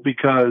difficult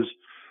because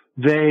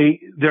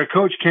their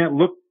coach can't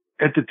look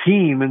at the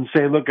team and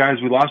say, look, guys,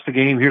 we lost the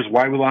game. Here's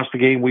why we lost the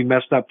game. We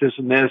messed up this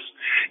and this.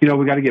 You know,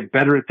 we got to get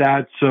better at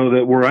that so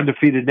that we're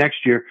undefeated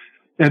next year.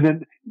 And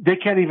then they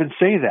can't even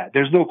say that.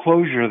 There's no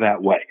closure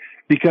that way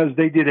because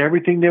they did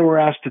everything they were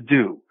asked to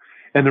do.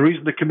 And the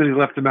reason the committee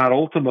left them out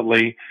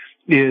ultimately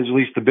is, at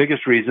least the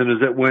biggest reason, is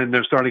that when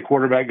their starting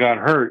quarterback got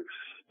hurt,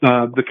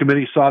 the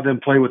committee saw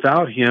them play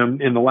without him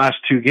in the last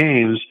 2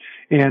 games,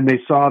 and they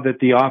saw that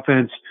the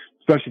offense,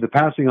 especially the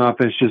passing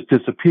offense, just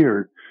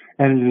disappeared.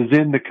 And it is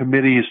in the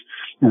committee's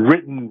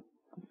written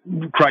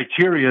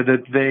criteria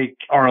that they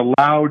are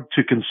allowed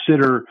to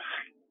consider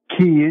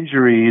key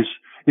injuries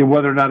in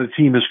whether or not a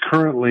team is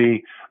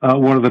currently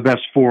one of the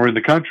best 4 in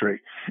the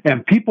country.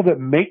 And people that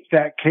make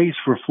that case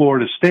for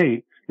Florida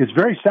State, it's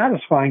very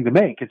satisfying to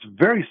make. It's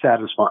very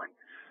satisfying.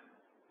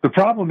 The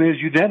problem is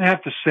you then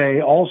have to say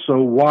also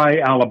why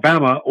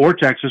Alabama or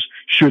Texas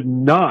should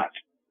not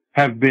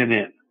have been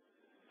in.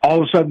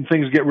 All of a sudden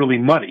things get really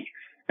muddy.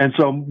 And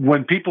so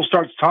when people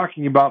start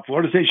talking about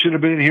Florida State should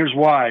have been in, here's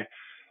why,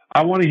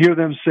 I want to hear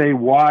them say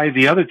why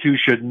the other 2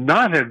 should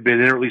not have been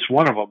in, or at least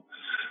one of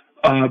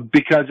them.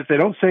 Because if they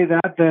don't say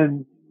that,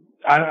 then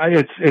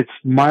it's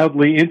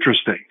mildly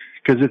interesting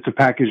because it's a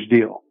package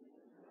deal.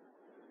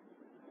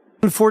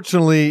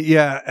 Unfortunately,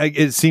 yeah,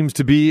 it seems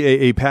to be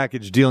a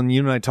package deal. And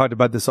you and I talked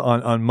about this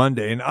on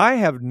Monday, and I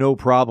have no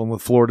problem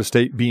with Florida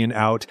State being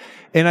out.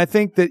 And I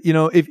think that, you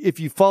know, if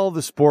you follow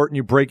the sport and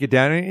you break it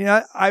down,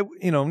 and I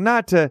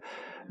not to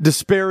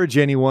disparage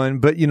anyone,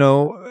 but, you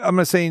know, I'm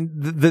not saying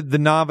the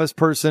novice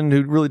person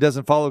who really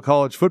doesn't follow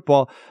college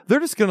football,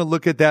 they're just going to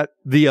look at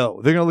the O.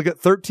 They're going to look at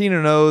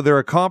 13-0. They're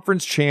a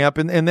conference champ,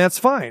 and that's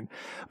fine.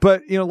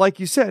 But, you know, like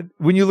you said,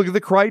 when you look at the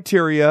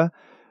criteria,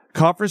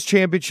 conference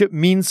championship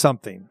means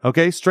something.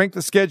 Okay. Strength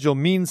of schedule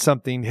means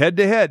something. Head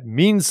to head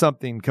means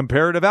something.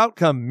 Comparative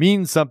outcome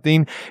means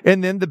something.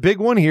 And then the big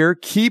one here,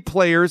 key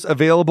players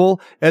available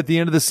at the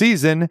end of the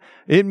season,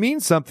 it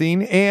means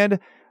something. And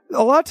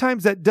a lot of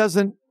times that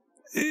doesn't,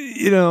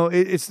 you know,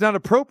 it's not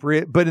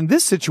appropriate, but in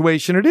this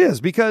situation it is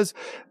because,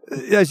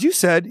 as you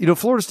said, you know,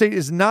 Florida State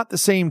is not the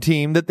same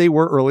team that they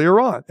were earlier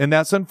on, and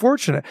that's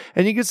unfortunate.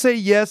 And you can say,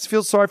 yes,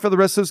 feel sorry for the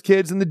rest of those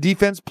kids, and the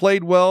defense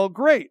played well,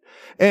 great.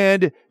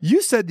 And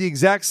you said the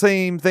exact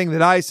same thing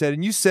that I said,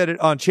 and you said it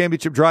on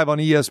Championship Drive on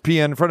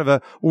ESPN in front of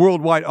a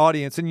worldwide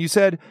audience, and you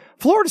said,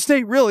 Florida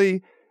State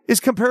really is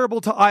comparable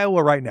to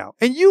Iowa right now.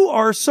 And you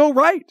are so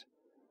right.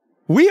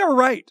 We are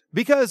right,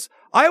 because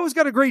Iowa's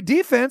got a great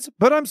defense,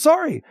 but I'm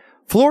sorry.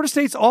 Florida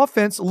State's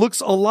offense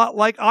looks a lot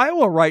like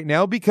Iowa right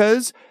now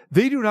because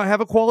they do not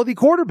have a quality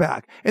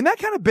quarterback. And that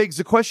kind of begs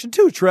the question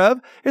too, Trev.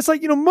 It's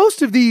like, you know,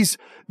 most of these,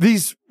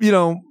 you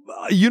know,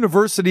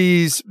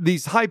 universities,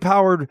 these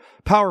high-powered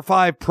Power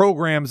 5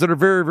 programs that are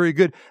very, very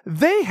good,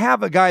 they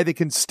have a guy that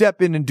can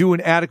step in and do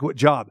an adequate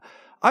job.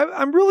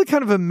 I'm really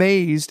kind of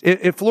amazed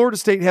at Florida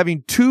State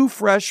having 2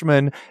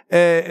 freshmen,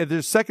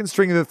 their second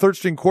string and their third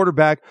string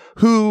quarterback,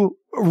 who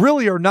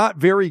really are not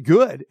very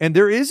good. And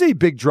there is a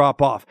big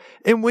drop off.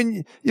 And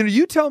when, you know,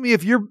 you tell me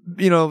if you're,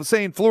 you know,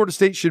 saying Florida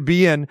State should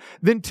be in,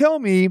 then tell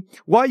me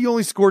why you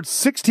only scored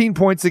 16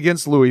 points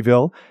against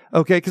Louisville.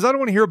 Okay. Cause I don't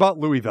want to hear about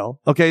Louisville.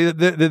 Okay.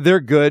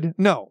 They're good.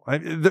 No,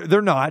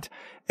 they're not.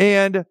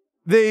 And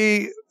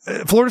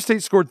Florida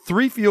State scored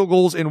 3 field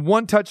goals and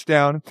 1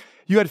 touchdown.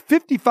 You had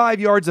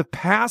 55 yards of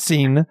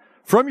passing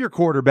from your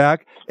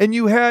quarterback, and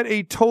you had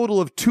a total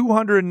of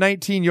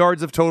 219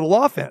 yards of total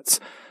offense.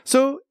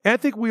 So I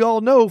think we all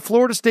know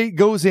Florida State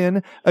goes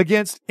in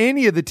against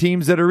any of the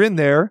teams that are in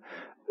there.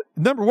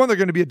 Number one, they're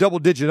going to be a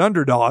double-digit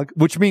underdog,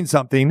 which means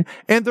something,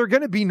 and they're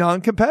going to be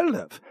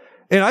non-competitive.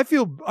 And I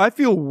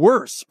feel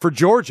worse for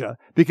Georgia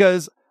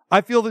because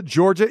I feel that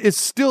Georgia is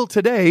still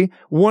today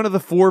one of the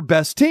 4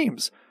 best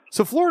teams.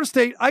 So Florida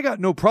State, I got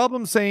no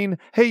problem saying,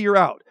 hey, you're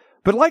out.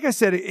 But like I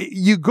said,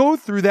 you go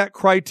through that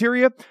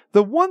criteria.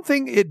 The one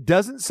thing it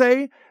doesn't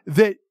say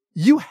that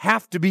you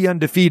have to be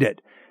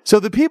undefeated.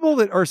 So the people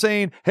that are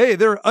saying, hey,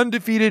 they're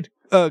undefeated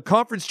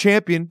conference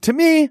champion, to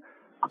me,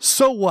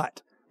 so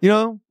what? You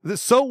know,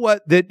 so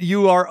what that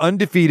you are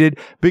undefeated?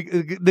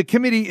 The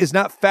committee is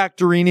not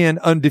factoring in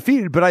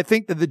undefeated, but I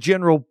think that the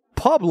general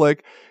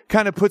public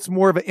kind of puts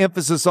more of an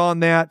emphasis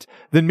on that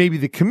than maybe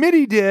the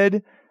committee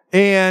did.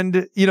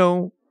 And, you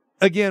know,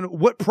 again,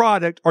 what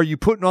product are you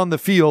putting on the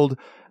field,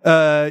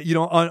 you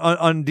know,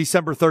 on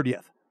December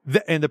 30th?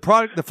 And the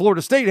product that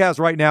Florida State has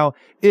right now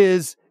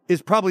is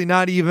probably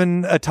not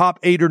even a top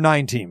 8 or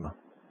 9 team.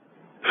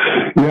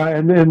 Yeah,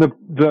 and then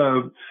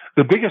the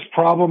biggest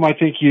problem I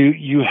think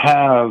you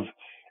have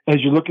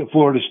as you look at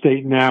Florida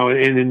State now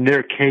and in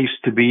their case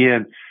to be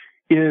in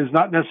is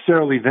not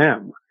necessarily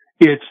them.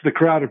 It's the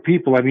crowd of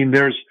people. I mean,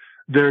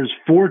 there's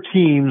 4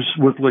 teams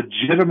with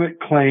legitimate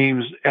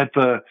claims at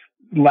the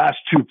last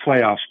 2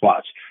 playoff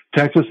spots.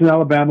 Texas and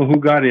Alabama, who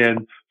got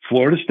in,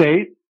 Florida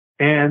State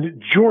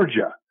and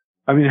Georgia.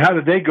 I mean, how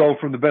did they go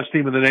from the best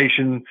team in the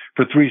nation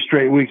for 3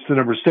 straight weeks to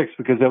number 6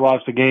 because they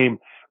lost a game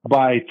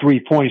by 3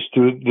 points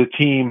to the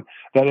team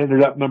that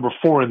ended up number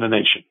 4 in the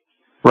nation,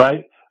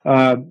 right?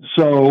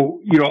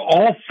 So,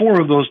 all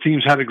 4 of those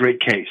teams had a great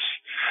case.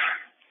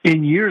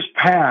 In years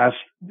past,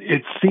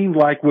 it seemed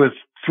like with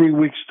 3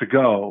 weeks to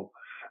go,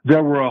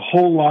 there were a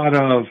whole lot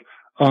of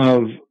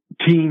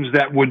teams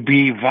that would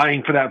be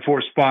vying for that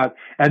 4th spot,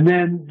 and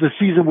then the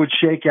season would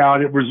shake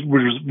out. It would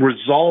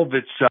resolve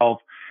itself,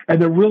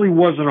 and there really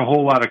wasn't a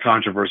whole lot of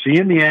controversy.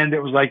 In the end,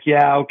 it was like,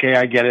 yeah, okay,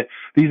 I get it.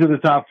 These are the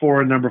top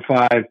 4 and number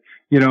 5.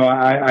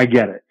 I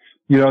get it.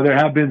 There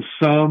have been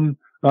some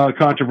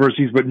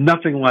controversies, but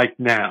nothing like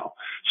now.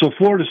 So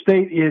Florida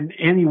State in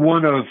any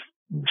one of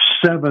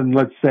 7,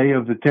 let's say,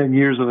 of the 10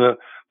 years of the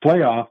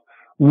playoff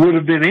would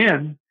have been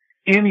in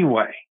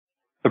anyway.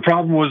 The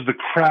problem was the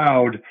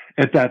crowd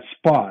at that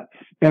spot.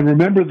 And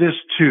remember this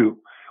too,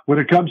 when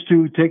it comes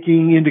to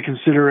taking into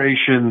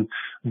consideration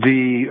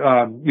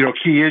the,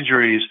 key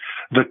injuries,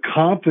 the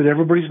comp that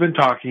everybody's been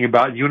talking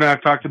about, you and I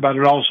have talked about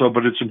it also,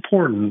 but it's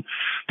important.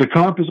 The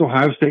comp is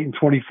Ohio State in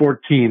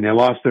 2014. They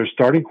lost their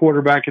starting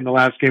quarterback in the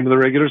last game of the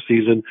regular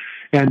season.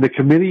 And the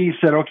committee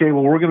said, okay,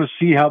 well, we're going to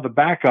see how the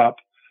backup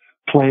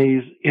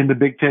plays in the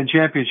Big Ten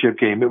championship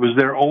game. It was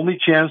their only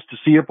chance to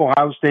see if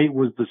Ohio State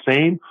was the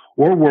same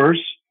or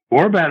worse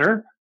or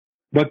better,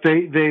 but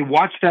they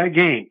watched that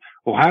game.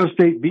 Ohio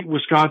State beat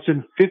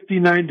Wisconsin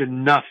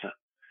 59-0.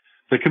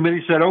 The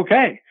committee said,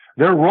 okay,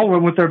 they're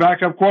rolling with their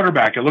backup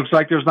quarterback. It looks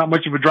like there's not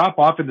much of a drop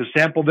off in the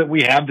sample that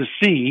we have to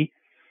see.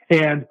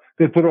 And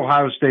they put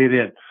Ohio State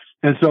in.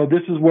 And so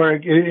this is where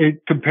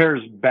it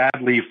compares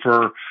badly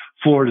for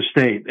Florida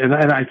State. And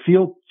I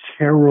feel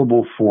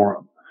terrible for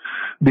them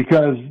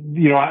because,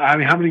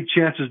 how many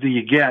chances do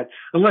you get?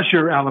 Unless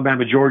you're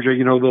Alabama, Georgia,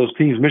 those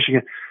teams,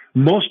 Michigan,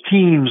 most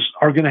teams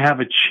are going to have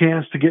a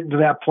chance to get into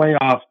that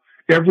playoff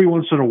every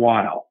once in a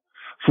while.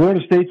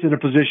 Florida State's in a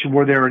position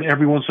where they're an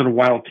every once in a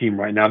while team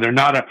right now. They're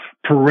not a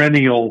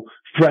perennial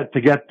threat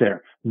to get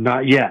there.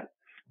 Not yet.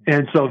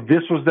 And so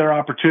this was their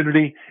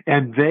opportunity,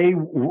 and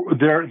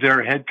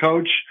their head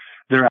coach,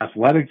 their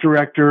athletic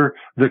director,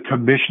 the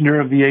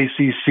commissioner of the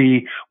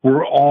ACC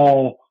were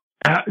all,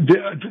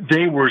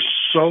 they were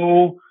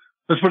so,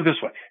 let's put it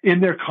this way.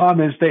 In their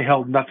comments, they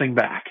held nothing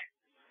back.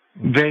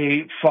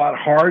 They fought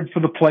hard for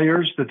the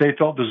players that they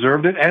felt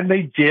deserved it, and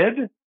they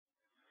did.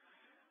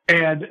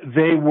 And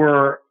they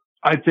were,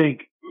 I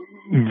think,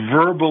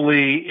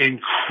 verbally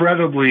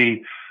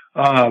incredibly,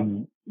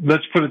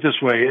 let's put it this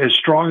way, as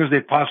strong as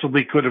they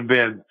possibly could have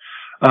been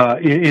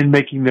in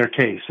making their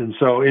case. And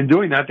so in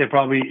doing that, they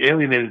probably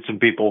alienated some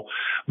people.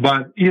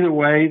 But either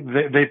way,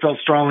 they felt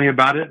strongly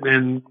about it,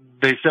 and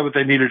they said what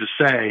they needed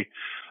to say.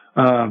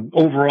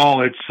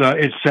 Overall,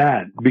 it's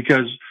sad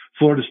because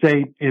Florida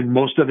State in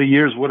most of the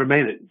years would have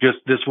made it. Just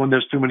this one,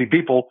 there's too many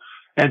people.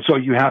 And so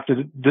you have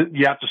to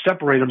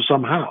separate them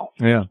somehow.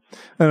 Yeah.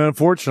 And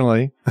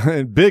unfortunately,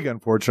 this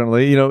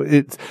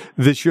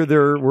year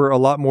there were a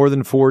lot more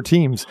than 4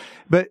 teams,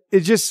 but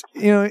it just,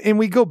 and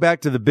we go back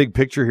to the big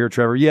picture here,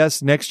 Trevor.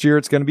 Yes, next year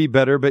it's going to be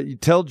better, but you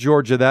tell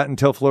Georgia that and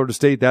tell Florida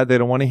State that, they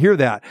don't want to hear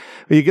that.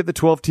 You get the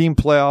 12-team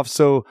playoff.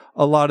 So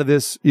a lot of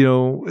this,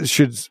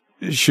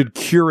 should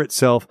cure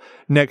itself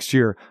next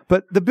year.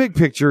 But the big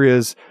picture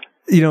is,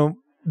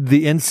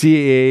 the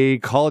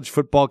NCAA, college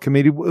football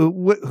committee,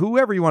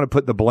 whoever you want to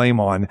put the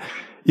blame on,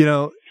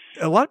 a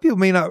lot of people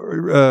may not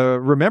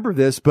remember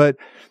this, but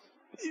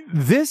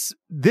this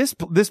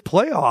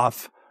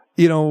playoff,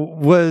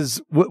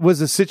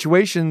 was a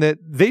situation that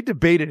they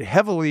debated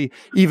heavily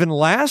even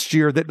last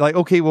year that like,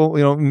 okay,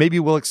 well, maybe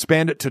we'll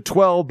expand it to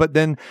 12, but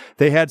then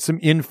they had some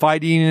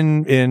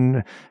infighting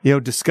and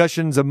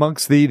discussions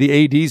amongst the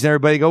ADs and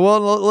everybody go, well,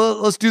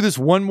 let's do this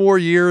one more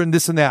year and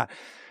this and that.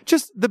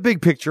 Just the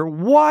big picture.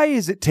 Why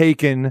is it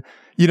taken,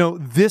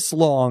 this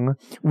long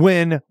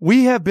when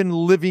we have been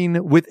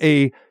living with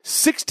a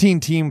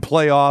 16-team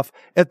playoff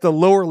at the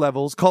lower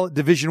levels, call it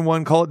Division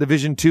I, call it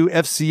Division II,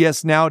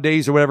 FCS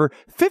nowadays or whatever,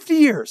 50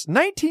 years.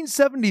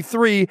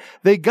 1973,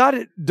 they got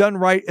it done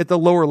right at the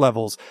lower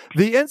levels.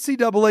 The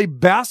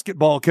NCAA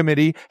basketball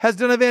committee has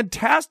done a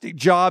fantastic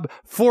job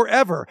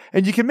forever.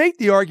 And you can make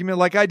the argument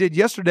like I did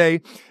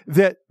yesterday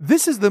that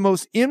this is the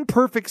most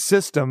imperfect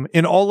system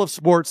in all of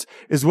sports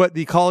is what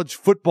the college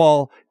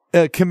football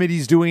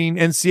committee's doing,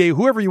 NCAA,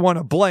 whoever you want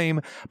to blame.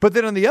 But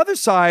then on the other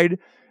side,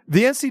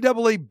 the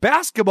NCAA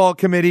basketball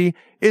committee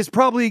is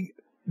probably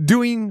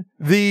doing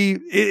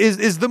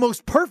is the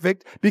most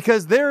perfect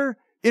because they're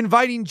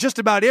inviting just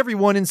about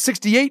everyone in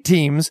 68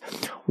 teams.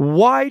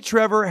 Why,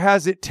 Trevor,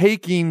 has it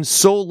taken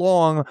so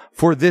long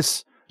for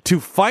this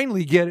to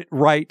finally get it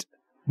right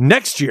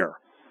next year?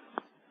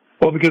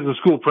 Well, because the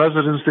school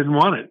presidents didn't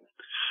want it.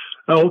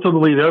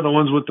 Ultimately, they're the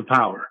ones with the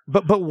power.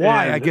 But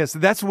why? And, I guess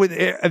that's what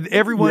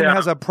everyone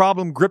has a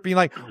problem gripping.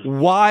 Like,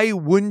 why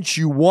wouldn't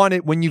you want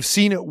it when you've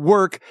seen it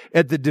work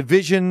at the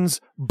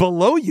divisions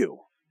below you?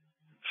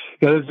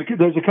 Yeah,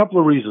 there's a couple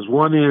of reasons.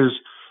 One is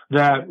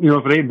that,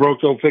 if it ain't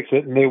broke, don't fix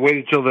it. And they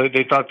waited till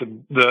they thought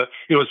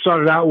it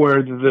started out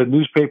where the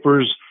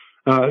newspapers,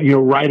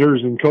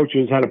 writers and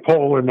coaches had a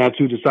poll, and that's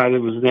who decided it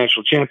was the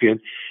national champion.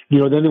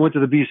 Then they went to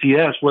the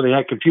BCS where they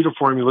had computer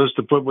formulas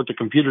to put what the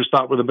computers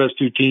thought were the best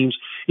two teams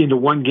into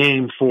one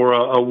game for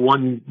a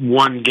one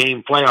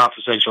game playoff,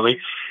 essentially.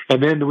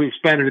 And then we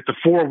expanded it to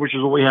 4, which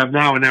is what we have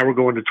now, and now we're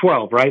going to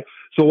 12, right?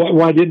 So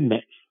why didn't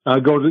they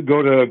go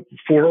to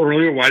 4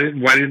 earlier? Why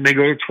didn't they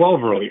go to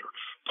 12 earlier?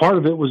 Part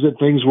of it was that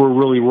things were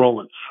really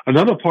rolling.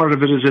 Another part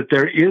of it is that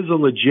there is a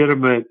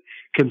legitimate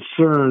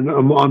concern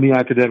on the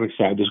academic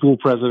side, the school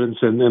presidents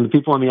and the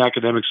people on the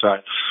academic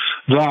side,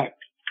 that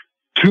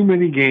too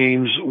many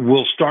games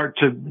will start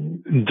to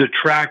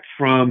detract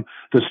from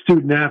the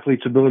student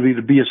athlete's ability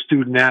to be a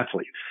student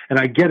athlete. And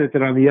I get it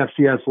that on the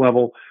FCS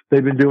level,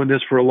 they've been doing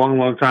this for a long,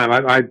 long time.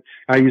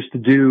 I used to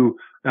do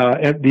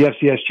the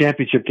FCS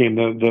championship game,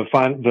 the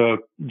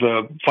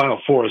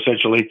Final Four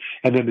essentially,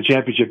 and then the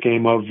championship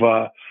game of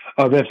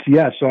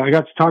FCS. So I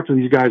got to talk to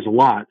these guys a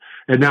lot,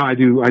 and now I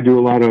do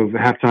a lot of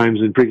halftimes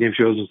and pregame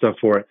shows and stuff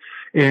for it.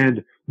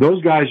 And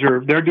those guys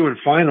they're doing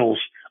finals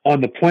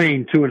on the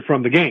plane to and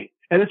from the game,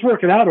 and it's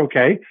working out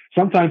okay.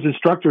 Sometimes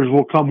instructors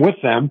will come with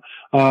them,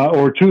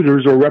 or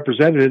tutors or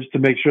representatives to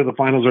make sure the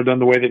finals are done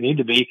the way they need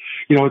to be.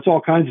 It's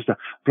all kinds of stuff.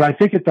 But I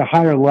think at the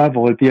higher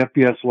level, at the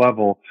FBS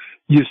level,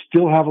 you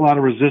still have a lot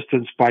of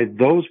resistance by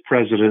those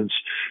presidents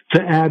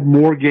to add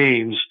more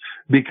games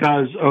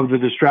because of the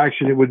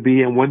distraction it would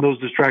be, and when those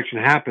distraction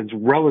happens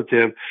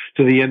relative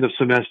to the end of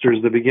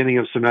semesters, the beginning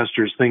of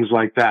semesters, things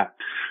like that.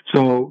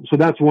 So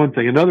that's one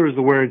thing. Another is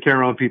the wear and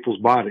tear on people's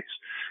bodies.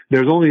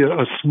 There's only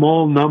a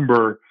small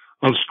number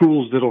of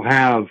schools that'll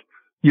have,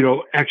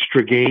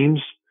 extra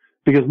games,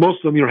 because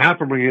most of them, half of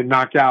them are going to get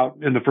knocked out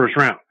in the first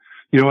round.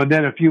 And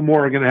then a few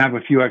more are going to have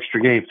a few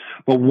extra games.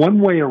 But one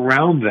way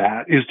around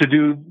that is to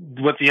do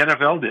what the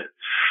NFL did.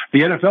 The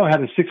NFL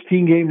had a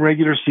 16-game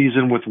regular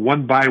season with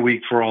one bye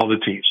week for all the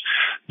teams.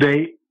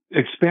 They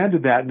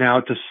expanded that now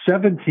to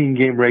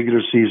 17-game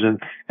regular season,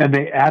 and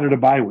they added a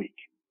bye week.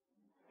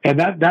 And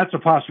that's a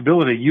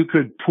possibility. You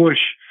could push,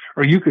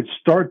 or you could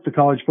start the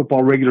college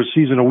football regular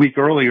season a week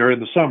earlier in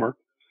the summer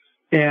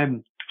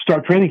and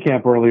start training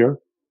camp earlier,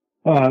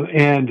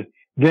 and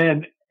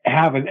then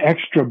have an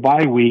extra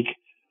bye week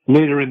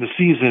later in the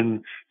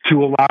season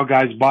to allow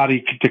guys'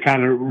 body to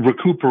kind of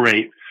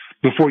recuperate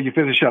before you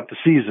finish up the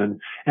season.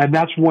 And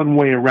that's one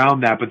way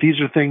around that. But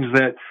these are things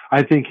that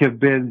I think have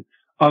been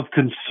of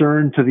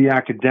concern to the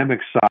academic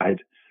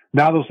side.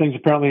 Now those things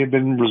apparently have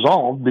been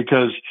resolved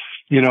because,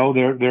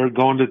 they're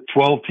going to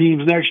 12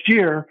 teams next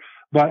year.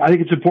 But I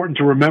think it's important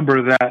to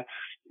remember that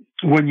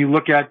when you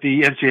look at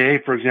the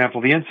NCAA, for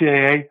example, the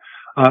NCAA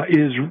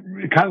is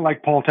kind of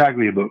like Paul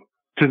Tagliabue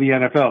to the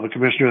NFL, the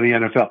commissioner of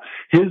the NFL.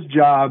 His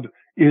job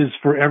is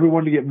for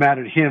everyone to get mad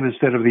at him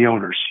instead of the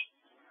owners.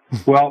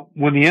 Well,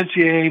 when the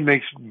NCAA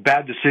makes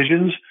bad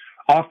decisions,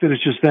 often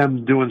it's just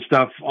them doing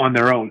stuff on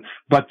their own.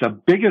 But the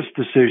biggest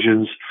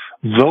decisions,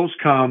 those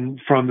come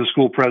from the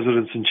school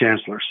presidents and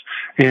chancellors.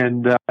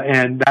 And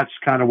that's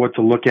kind of what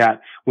to look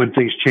at when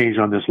things change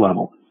on this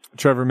level.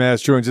 Trevor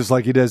Matich joins us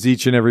like he does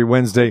each and every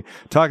Wednesday,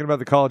 talking about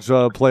the college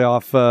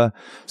playoff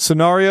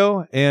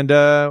scenario, and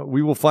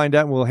we will find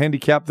out and we'll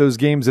handicap those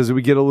games as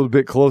we get a little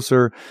bit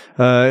closer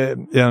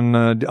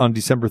on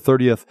December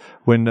 30th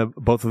when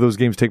both of those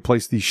games take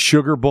place, the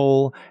Sugar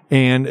Bowl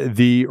and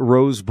the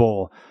Rose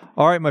Bowl.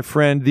 All right, my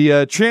friend,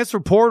 the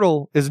transfer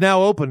portal is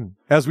now open,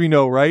 as we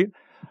know, right?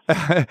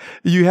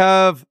 You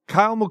have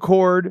Kyle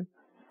McCord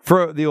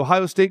for the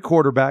Ohio State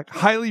quarterback,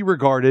 highly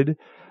regarded.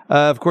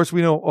 Of course,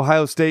 we know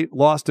Ohio State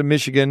lost to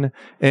Michigan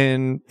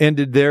and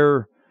ended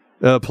their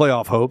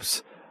playoff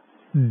hopes.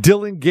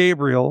 Dylan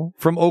Gabriel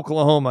from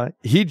Oklahoma,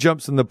 he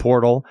jumps in the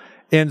portal,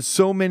 and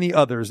so many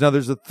others. Now,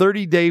 there's a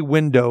 30-day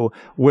window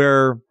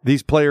where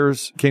these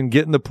players can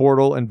get in the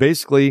portal and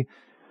basically,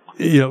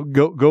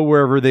 go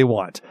wherever they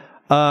want.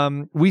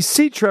 We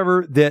see,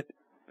 Trevor, that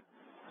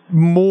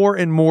more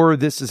and more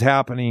of this is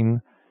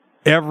happening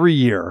every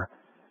year.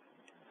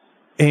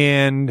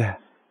 And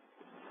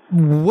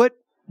what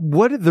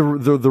are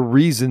the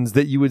reasons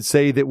that you would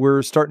say that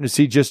we're starting to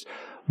see just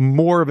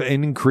more of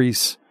an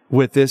increase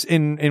with this,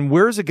 and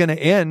where is it going to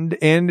end?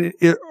 And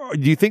do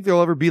you think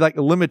there'll ever be like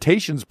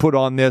limitations put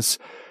on this,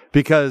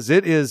 because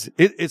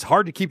it's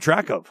hard to keep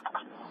track of?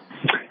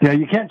 Yeah,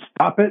 you can't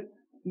stop it.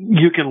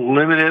 You can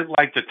limit it,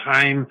 like the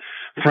time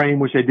frame,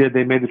 which they did.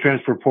 They made the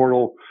transfer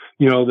portal,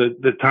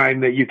 the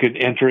time that you could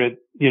enter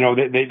it.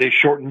 They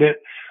shortened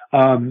it,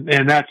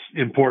 and that's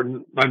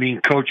important. I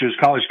mean, college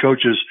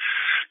coaches,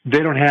 they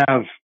don't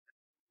have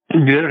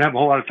a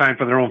whole lot of time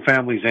for their own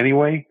families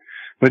anyway.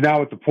 But now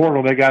with the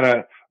portal, they got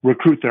to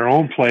recruit their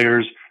own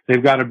players.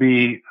 They've got to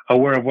be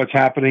aware of what's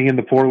happening in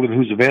the portal and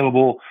who's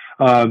available.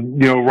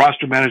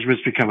 Roster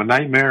management's become a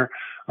nightmare.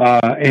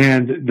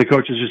 And the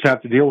coaches just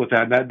have to deal with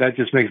that. That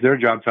just makes their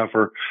job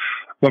tougher.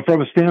 But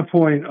from a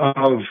standpoint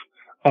of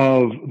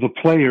the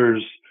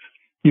players,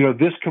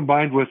 this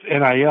combined with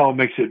NIL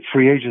makes it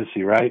free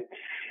agency, right?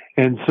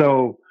 And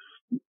so,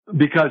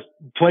 because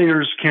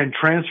players can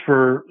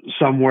transfer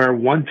somewhere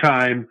one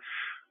time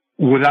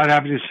without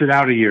having to sit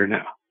out a year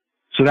now.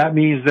 So that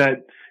means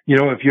that,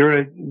 if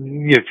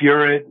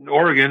you're at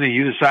Oregon and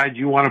you decide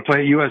you want to play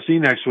at USC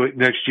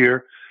next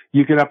year,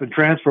 you get up and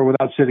transfer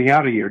without sitting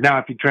out a year. Now,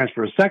 if you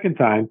transfer a second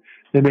time,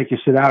 they make you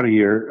sit out a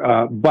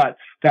year. But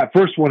that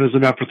first one is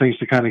enough for things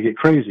to kind of get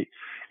crazy.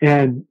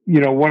 And,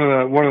 one of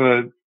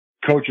the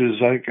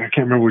coaches, I can't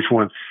remember which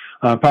one,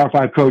 Power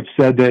 5 coach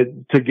said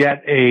that to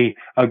get a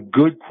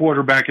good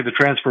quarterback in the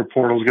transfer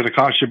portal is going to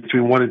cost you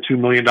between $1 and $2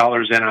 million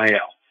NIL.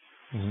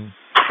 Mm-hmm.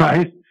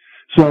 Right?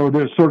 So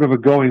there's sort of a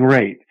going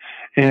rate.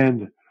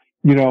 And,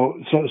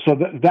 so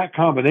that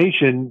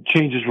combination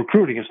changes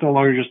recruiting. It's no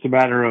longer just a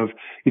matter of,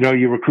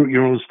 you recruit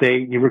your own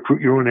state, you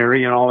recruit your own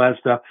area and all that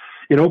stuff.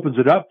 It opens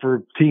it up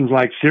for teams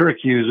like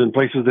Syracuse and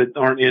places that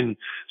aren't in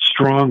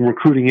strong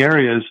recruiting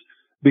areas,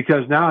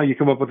 because now you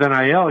come up with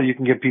NIL, you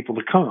can get people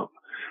to come.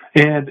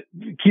 And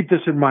keep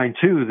this in mind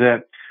too,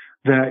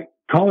 that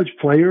college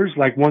players,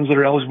 like ones that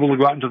are eligible to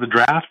go out into the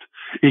draft,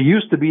 it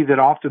used to be that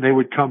often they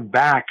would come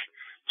back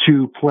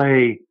to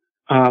play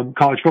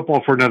college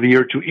football for another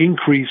year to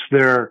increase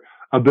their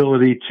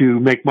ability to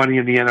make money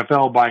in the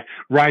NFL by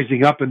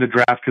rising up in the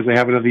draft because they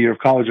have another year of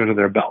college under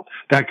their belt,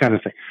 that kind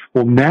of thing.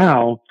 Well,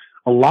 now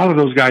a lot of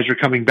those guys are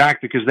coming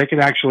back because they can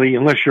actually,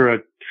 unless you're a,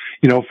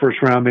 first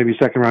round, maybe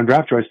second round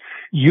draft choice,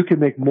 you can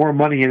make more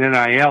money in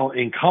NIL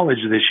in college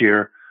this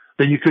year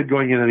than you could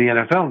going into the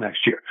NFL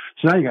next year.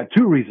 So now you got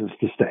two reasons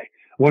to stay.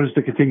 One is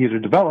to continue to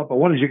develop, but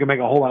one is you can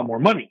make a whole lot more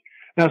money.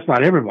 Now, it's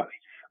not everybody,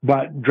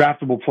 but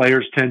draftable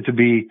players tend to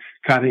be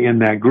kind of in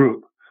that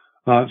group.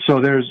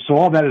 So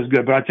all that is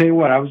good. But I tell you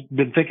what, I've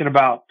been thinking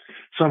about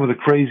some of the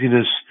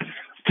craziness,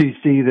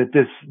 TC, that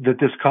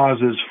this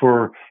causes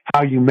for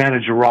how you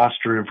manage a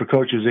roster, and for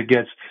coaches,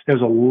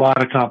 there's a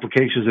lot of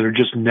complications that are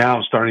just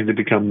now starting to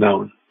become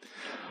known.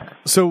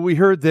 So we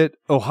heard that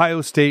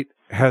Ohio State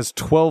has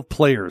 12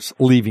 players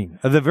leaving.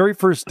 The very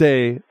first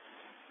day,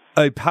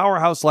 a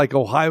powerhouse like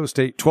Ohio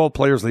State, 12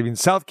 players leaving.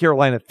 South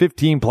Carolina,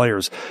 15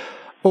 players.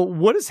 Well,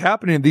 what is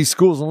happening in these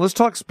schools? And let's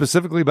talk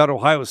specifically about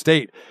Ohio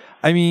State.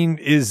 I mean,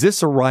 is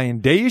this a Ryan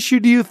Day issue,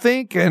 do you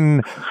think?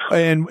 And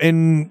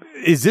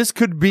is this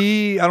could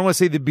be, I don't want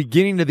to say the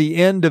beginning of the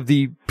end of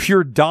the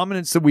pure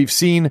dominance that we've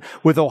seen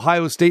with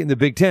Ohio State in the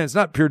Big Ten. It's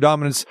not pure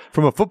dominance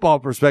from a football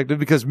perspective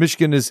because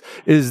Michigan is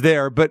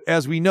there. But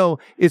as we know,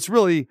 it's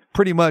really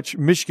pretty much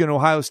Michigan,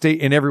 Ohio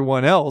State, and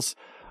everyone else.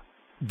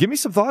 Give me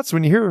some thoughts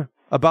when you hear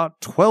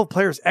about 12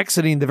 players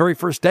exiting the very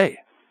first day.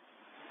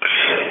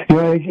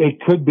 Yeah,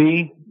 it could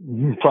be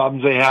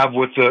problems they have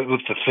with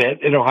the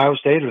fit in Ohio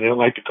State, or they don't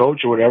like the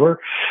coach or whatever.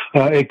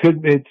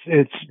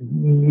 It's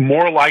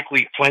more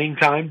likely playing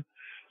time.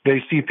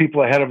 They see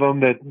people ahead of them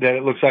that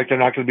it looks like they're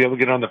not going to be able to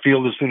get on the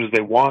field as soon as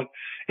they want.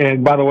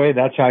 And by the way,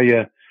 that's how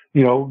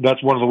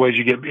that's one of the ways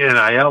you get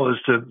NIL is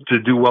to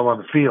do well on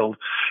the field.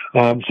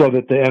 So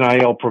that the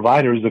NIL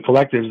providers, the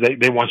collectives,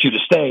 they want you to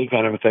stay,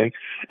 kind of a thing.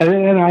 And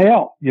then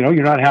NIL,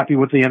 you're not happy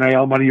with the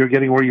NIL money you're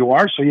getting where you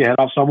are, so you head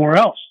off somewhere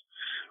else.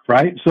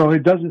 Right. So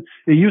it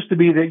used to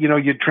be that,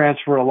 you'd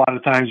transfer a lot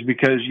of times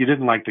because you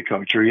didn't like the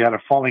coach or you had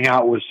a falling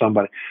out with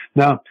somebody.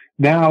 Now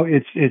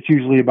it's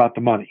usually about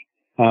the money,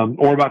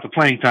 or about the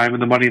playing time,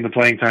 and the money and the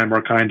playing time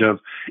are kind of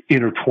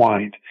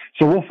intertwined.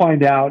 So we'll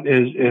find out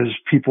as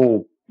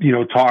people,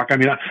 talk. I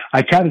mean,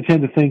 I kind of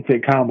tend to think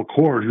that Kyle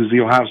McCord, who's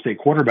the Ohio State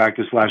quarterback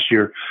this last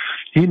year,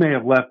 he may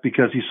have left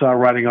because he saw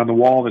writing on the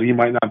wall that he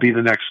might not be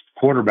the next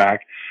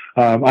quarterback.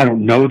 I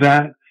don't know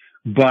that,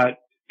 but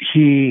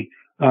he,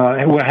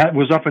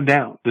 was up and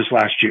down this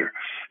last year,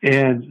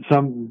 and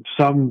some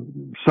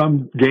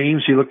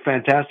games he looked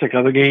fantastic.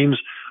 Other games,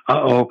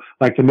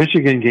 like the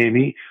Michigan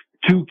game,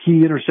 two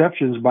key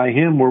interceptions by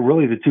him were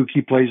really the two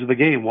key plays of the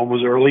game. One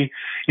was early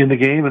in the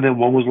game, and then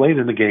one was late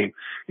in the game.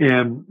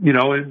 And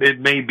it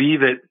may be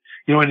that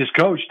and his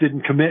coach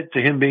didn't commit to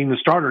him being the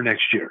starter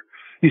next year.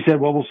 He said,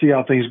 "Well, we'll see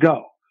how things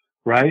go,"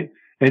 right?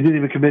 And didn't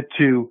even commit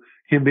to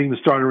him being the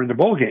starter in the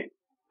bowl game.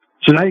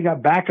 So now you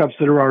got backups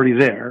that are already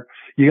there.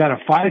 You got a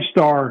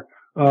 5-star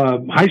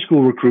high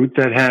school recruit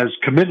that has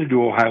committed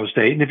to Ohio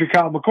State. And if you're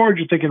Kyle McCord,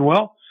 you're thinking,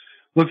 well,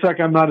 looks like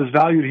I'm not as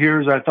valued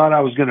here as I thought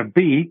I was going to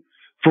be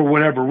for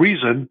whatever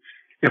reason.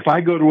 If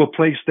I go to a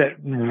place that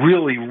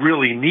really,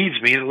 really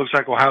needs me, and it looks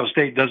like Ohio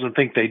State doesn't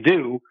think they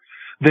do,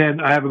 then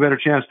I have a better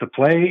chance to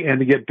play and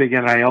to get big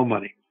NIL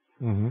money.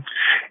 Mm-hmm.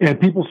 And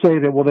people say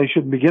that, well, they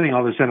shouldn't be getting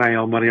all this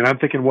NIL money. And I'm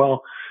thinking,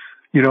 well,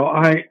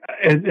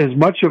 as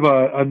much of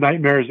a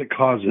nightmare as it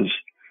causes,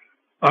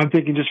 I'm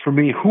thinking just for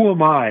me, who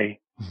am I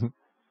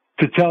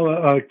to tell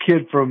a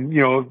kid from,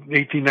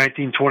 18,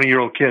 19,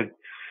 20-year-old kid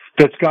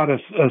that's got a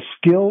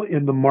skill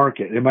in the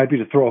market? It might be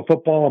to throw a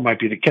football. It might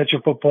be to catch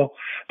a football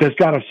that's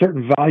got a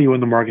certain value in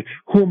the market.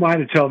 Who am I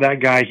to tell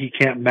that guy he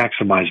can't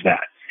maximize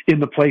that? in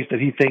the place that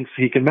he thinks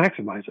he can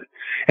maximize it.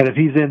 And if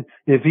he's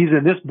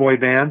in this boy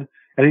band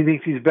and he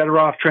thinks he's better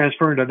off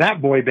transferring to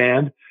that boy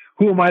band,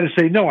 who am I to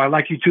say, no, I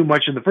like you too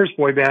much in the first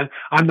boy band,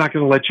 I'm not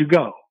going to let you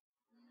go?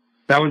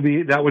 That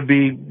would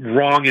be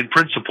wrong in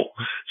principle.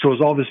 So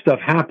as all this stuff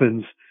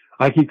happens,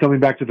 I keep coming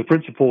back to the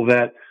principle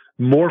that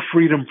more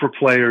freedom for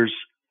players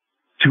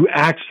to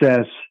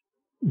access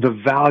the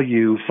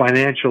value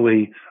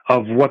financially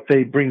of what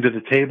they bring to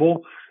the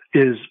table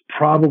is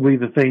probably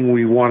the thing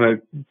we want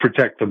to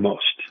protect the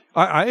most.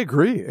 I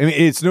agree. I mean,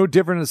 it's no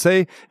different to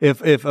say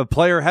if a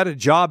player had a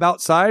job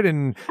outside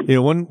and,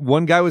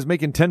 one guy was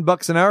making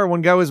 $10 an hour,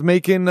 one guy was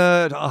making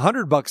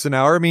 $100 an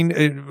hour. I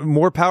mean,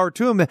 more power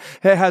to him. It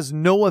has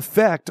no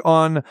effect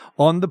on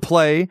the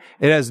play.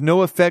 It has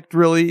no effect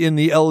really in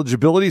the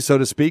eligibility, so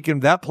to speak.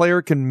 And that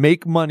player can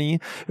make money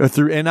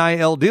through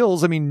NIL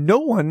deals. I mean, no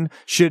one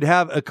should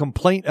have a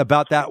complaint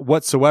about that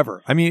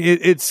whatsoever. I mean,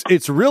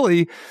 it's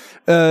really,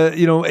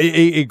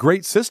 a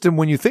great system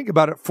when you think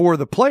about it for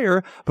the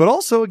player, but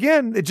also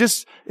again, it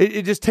just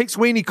takes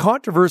away any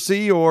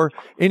controversy or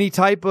any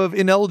type of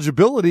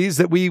ineligibilities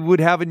that we would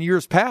have in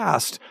years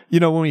past,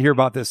 when we hear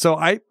about this. So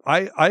I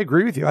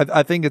agree with you.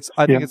 I think it's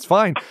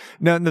fine.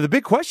 Now, the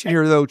big question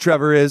here though,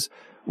 Trevor, is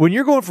when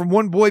you're going from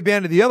one boy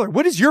band to the other,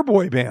 what is your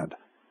boy band?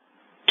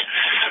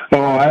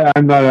 Oh,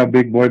 I'm not a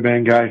big boy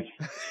band guy.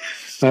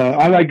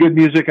 I like good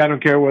music. I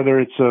don't care whether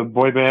it's a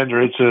boy band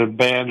or it's a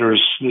band or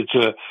it's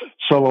a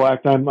solo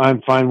act.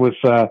 I'm fine with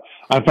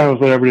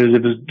whatever it is.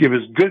 If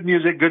it's good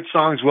music, good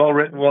songs, well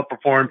written, well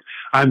performed,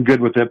 I'm good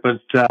with it.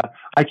 But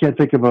I can't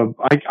think of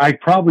I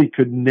probably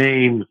could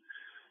name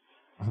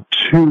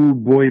 2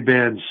 boy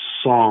band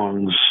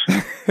songs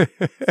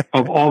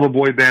of all the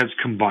boy bands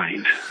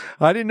combined.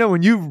 I didn't know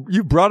when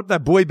you brought up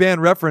that boy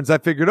band reference. I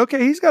figured,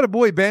 okay, he's got a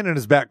boy band in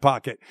his back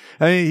pocket.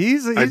 I mean,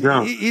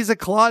 he's a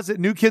closet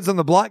New Kids on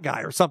the Block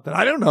guy or something.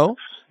 I don't know.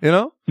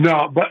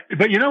 No,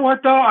 but you know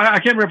what though? I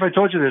can't remember if I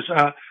told you this.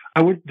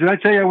 Did I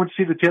tell you I went to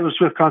see the Taylor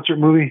Swift concert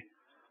movie?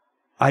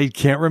 I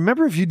can't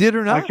remember if you did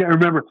or not. I can't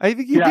remember. I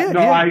think you did.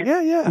 No,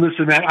 yeah.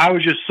 Listen, man, I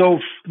was just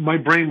my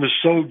brain was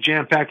so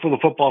jam-packed full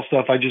of football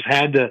stuff. I just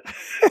had to,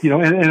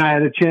 and I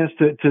had a chance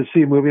to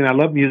see a movie, and I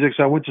love music,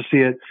 so I went to see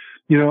it.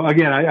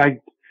 Again,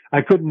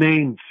 I couldn't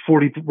name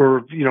 40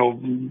 or,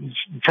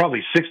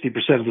 probably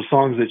 60% of the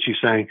songs that she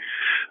sang,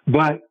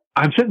 but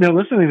I'm sitting there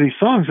listening to these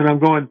songs and I'm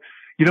going,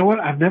 you know what?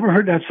 I've never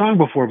heard that song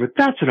before, but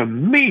that's an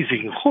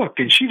amazing hook.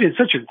 And she did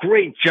such a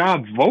great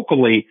job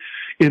vocally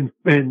in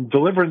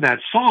delivering that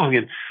song.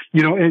 And,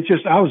 it's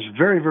just, I was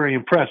very, very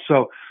impressed.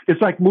 So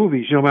it's like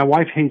movies. My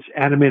wife hates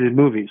animated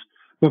movies,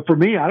 but for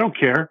me, I don't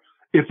care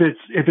if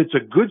it's a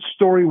good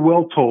story,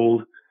 well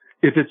told,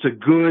 if it's a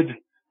good,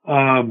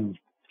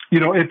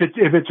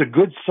 if it's a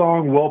good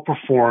song, well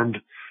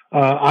performed,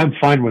 I'm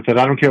fine with it.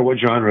 I don't care what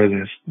genre it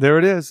is. There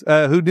it is.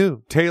 Who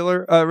knew?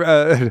 Trevor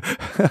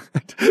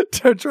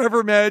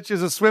Matich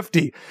is a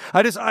Swiftie.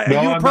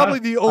 You're probably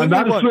the only one.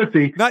 I'm not a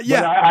Swiftie. Not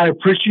yet. I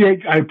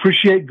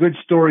appreciate good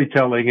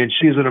storytelling, and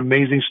she's an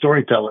amazing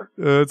storyteller.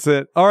 That's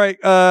it. All right.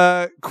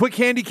 Quick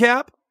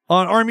handicap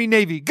on Army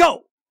Navy.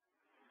 Go.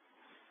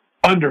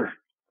 Under.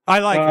 I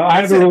like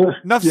it.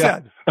 Enough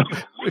said.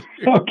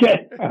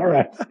 Okay. All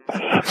right.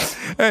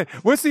 Hey,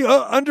 what's the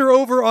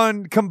under-over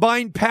on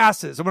combined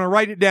passes? I'm going to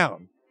write it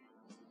down.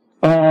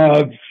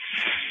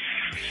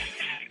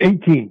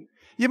 18.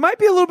 You might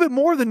be a little bit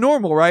more than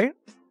normal, right?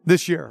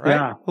 This year, right?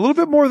 Yeah. A little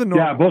bit more than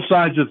normal. Yeah, both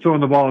sides are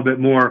throwing the ball a bit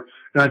more.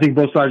 And I think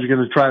both sides are going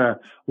to try to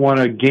want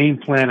to game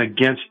plan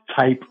against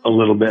type a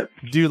little bit.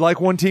 Do you like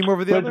one team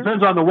over the other? It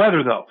depends on the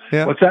weather, though.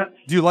 Yeah. What's that?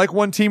 Do you like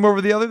one team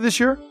over the other this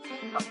year?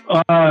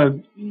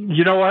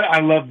 You know what?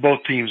 I love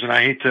both teams, and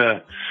I hate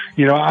to,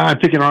 I'm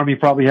thinking Army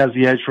probably has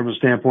the edge from a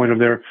standpoint of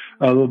they're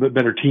a little bit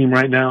better team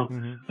right now.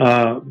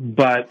 Mm-hmm.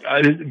 But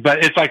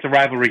it's like the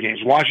rivalry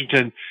games.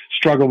 Washington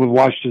struggled with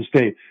Washington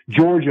State.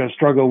 Georgia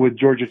struggled with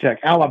Georgia Tech.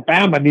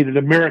 Alabama needed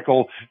a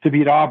miracle to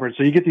beat Auburn.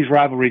 So you get these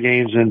rivalry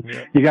games, and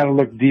you got to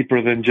look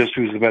deeper than just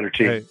who's the better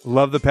team. Hey,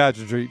 love the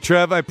pageantry.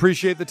 Trev, I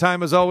appreciate the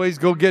time as always.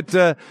 Go get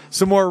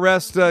some more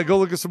rest. Go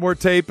look at some more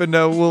tape, and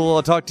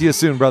we'll talk to you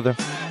soon, brother.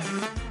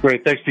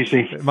 Great. Thanks,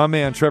 PC. My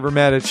man, Trevor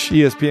Matich,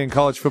 ESPN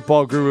college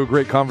football guru.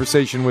 Great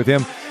conversation with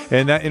him.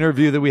 And that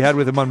interview that we had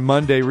with him on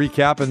Monday,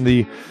 recapping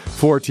the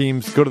 4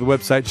 teams, go to the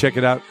website, check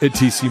it out at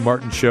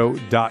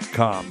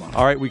tcmartinshow.com.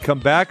 All right, we come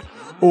back.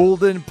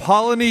 Olden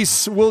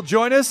Polynice will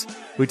join us.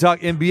 We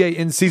talk NBA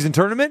in-season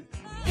tournament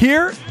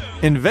here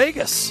in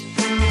Vegas.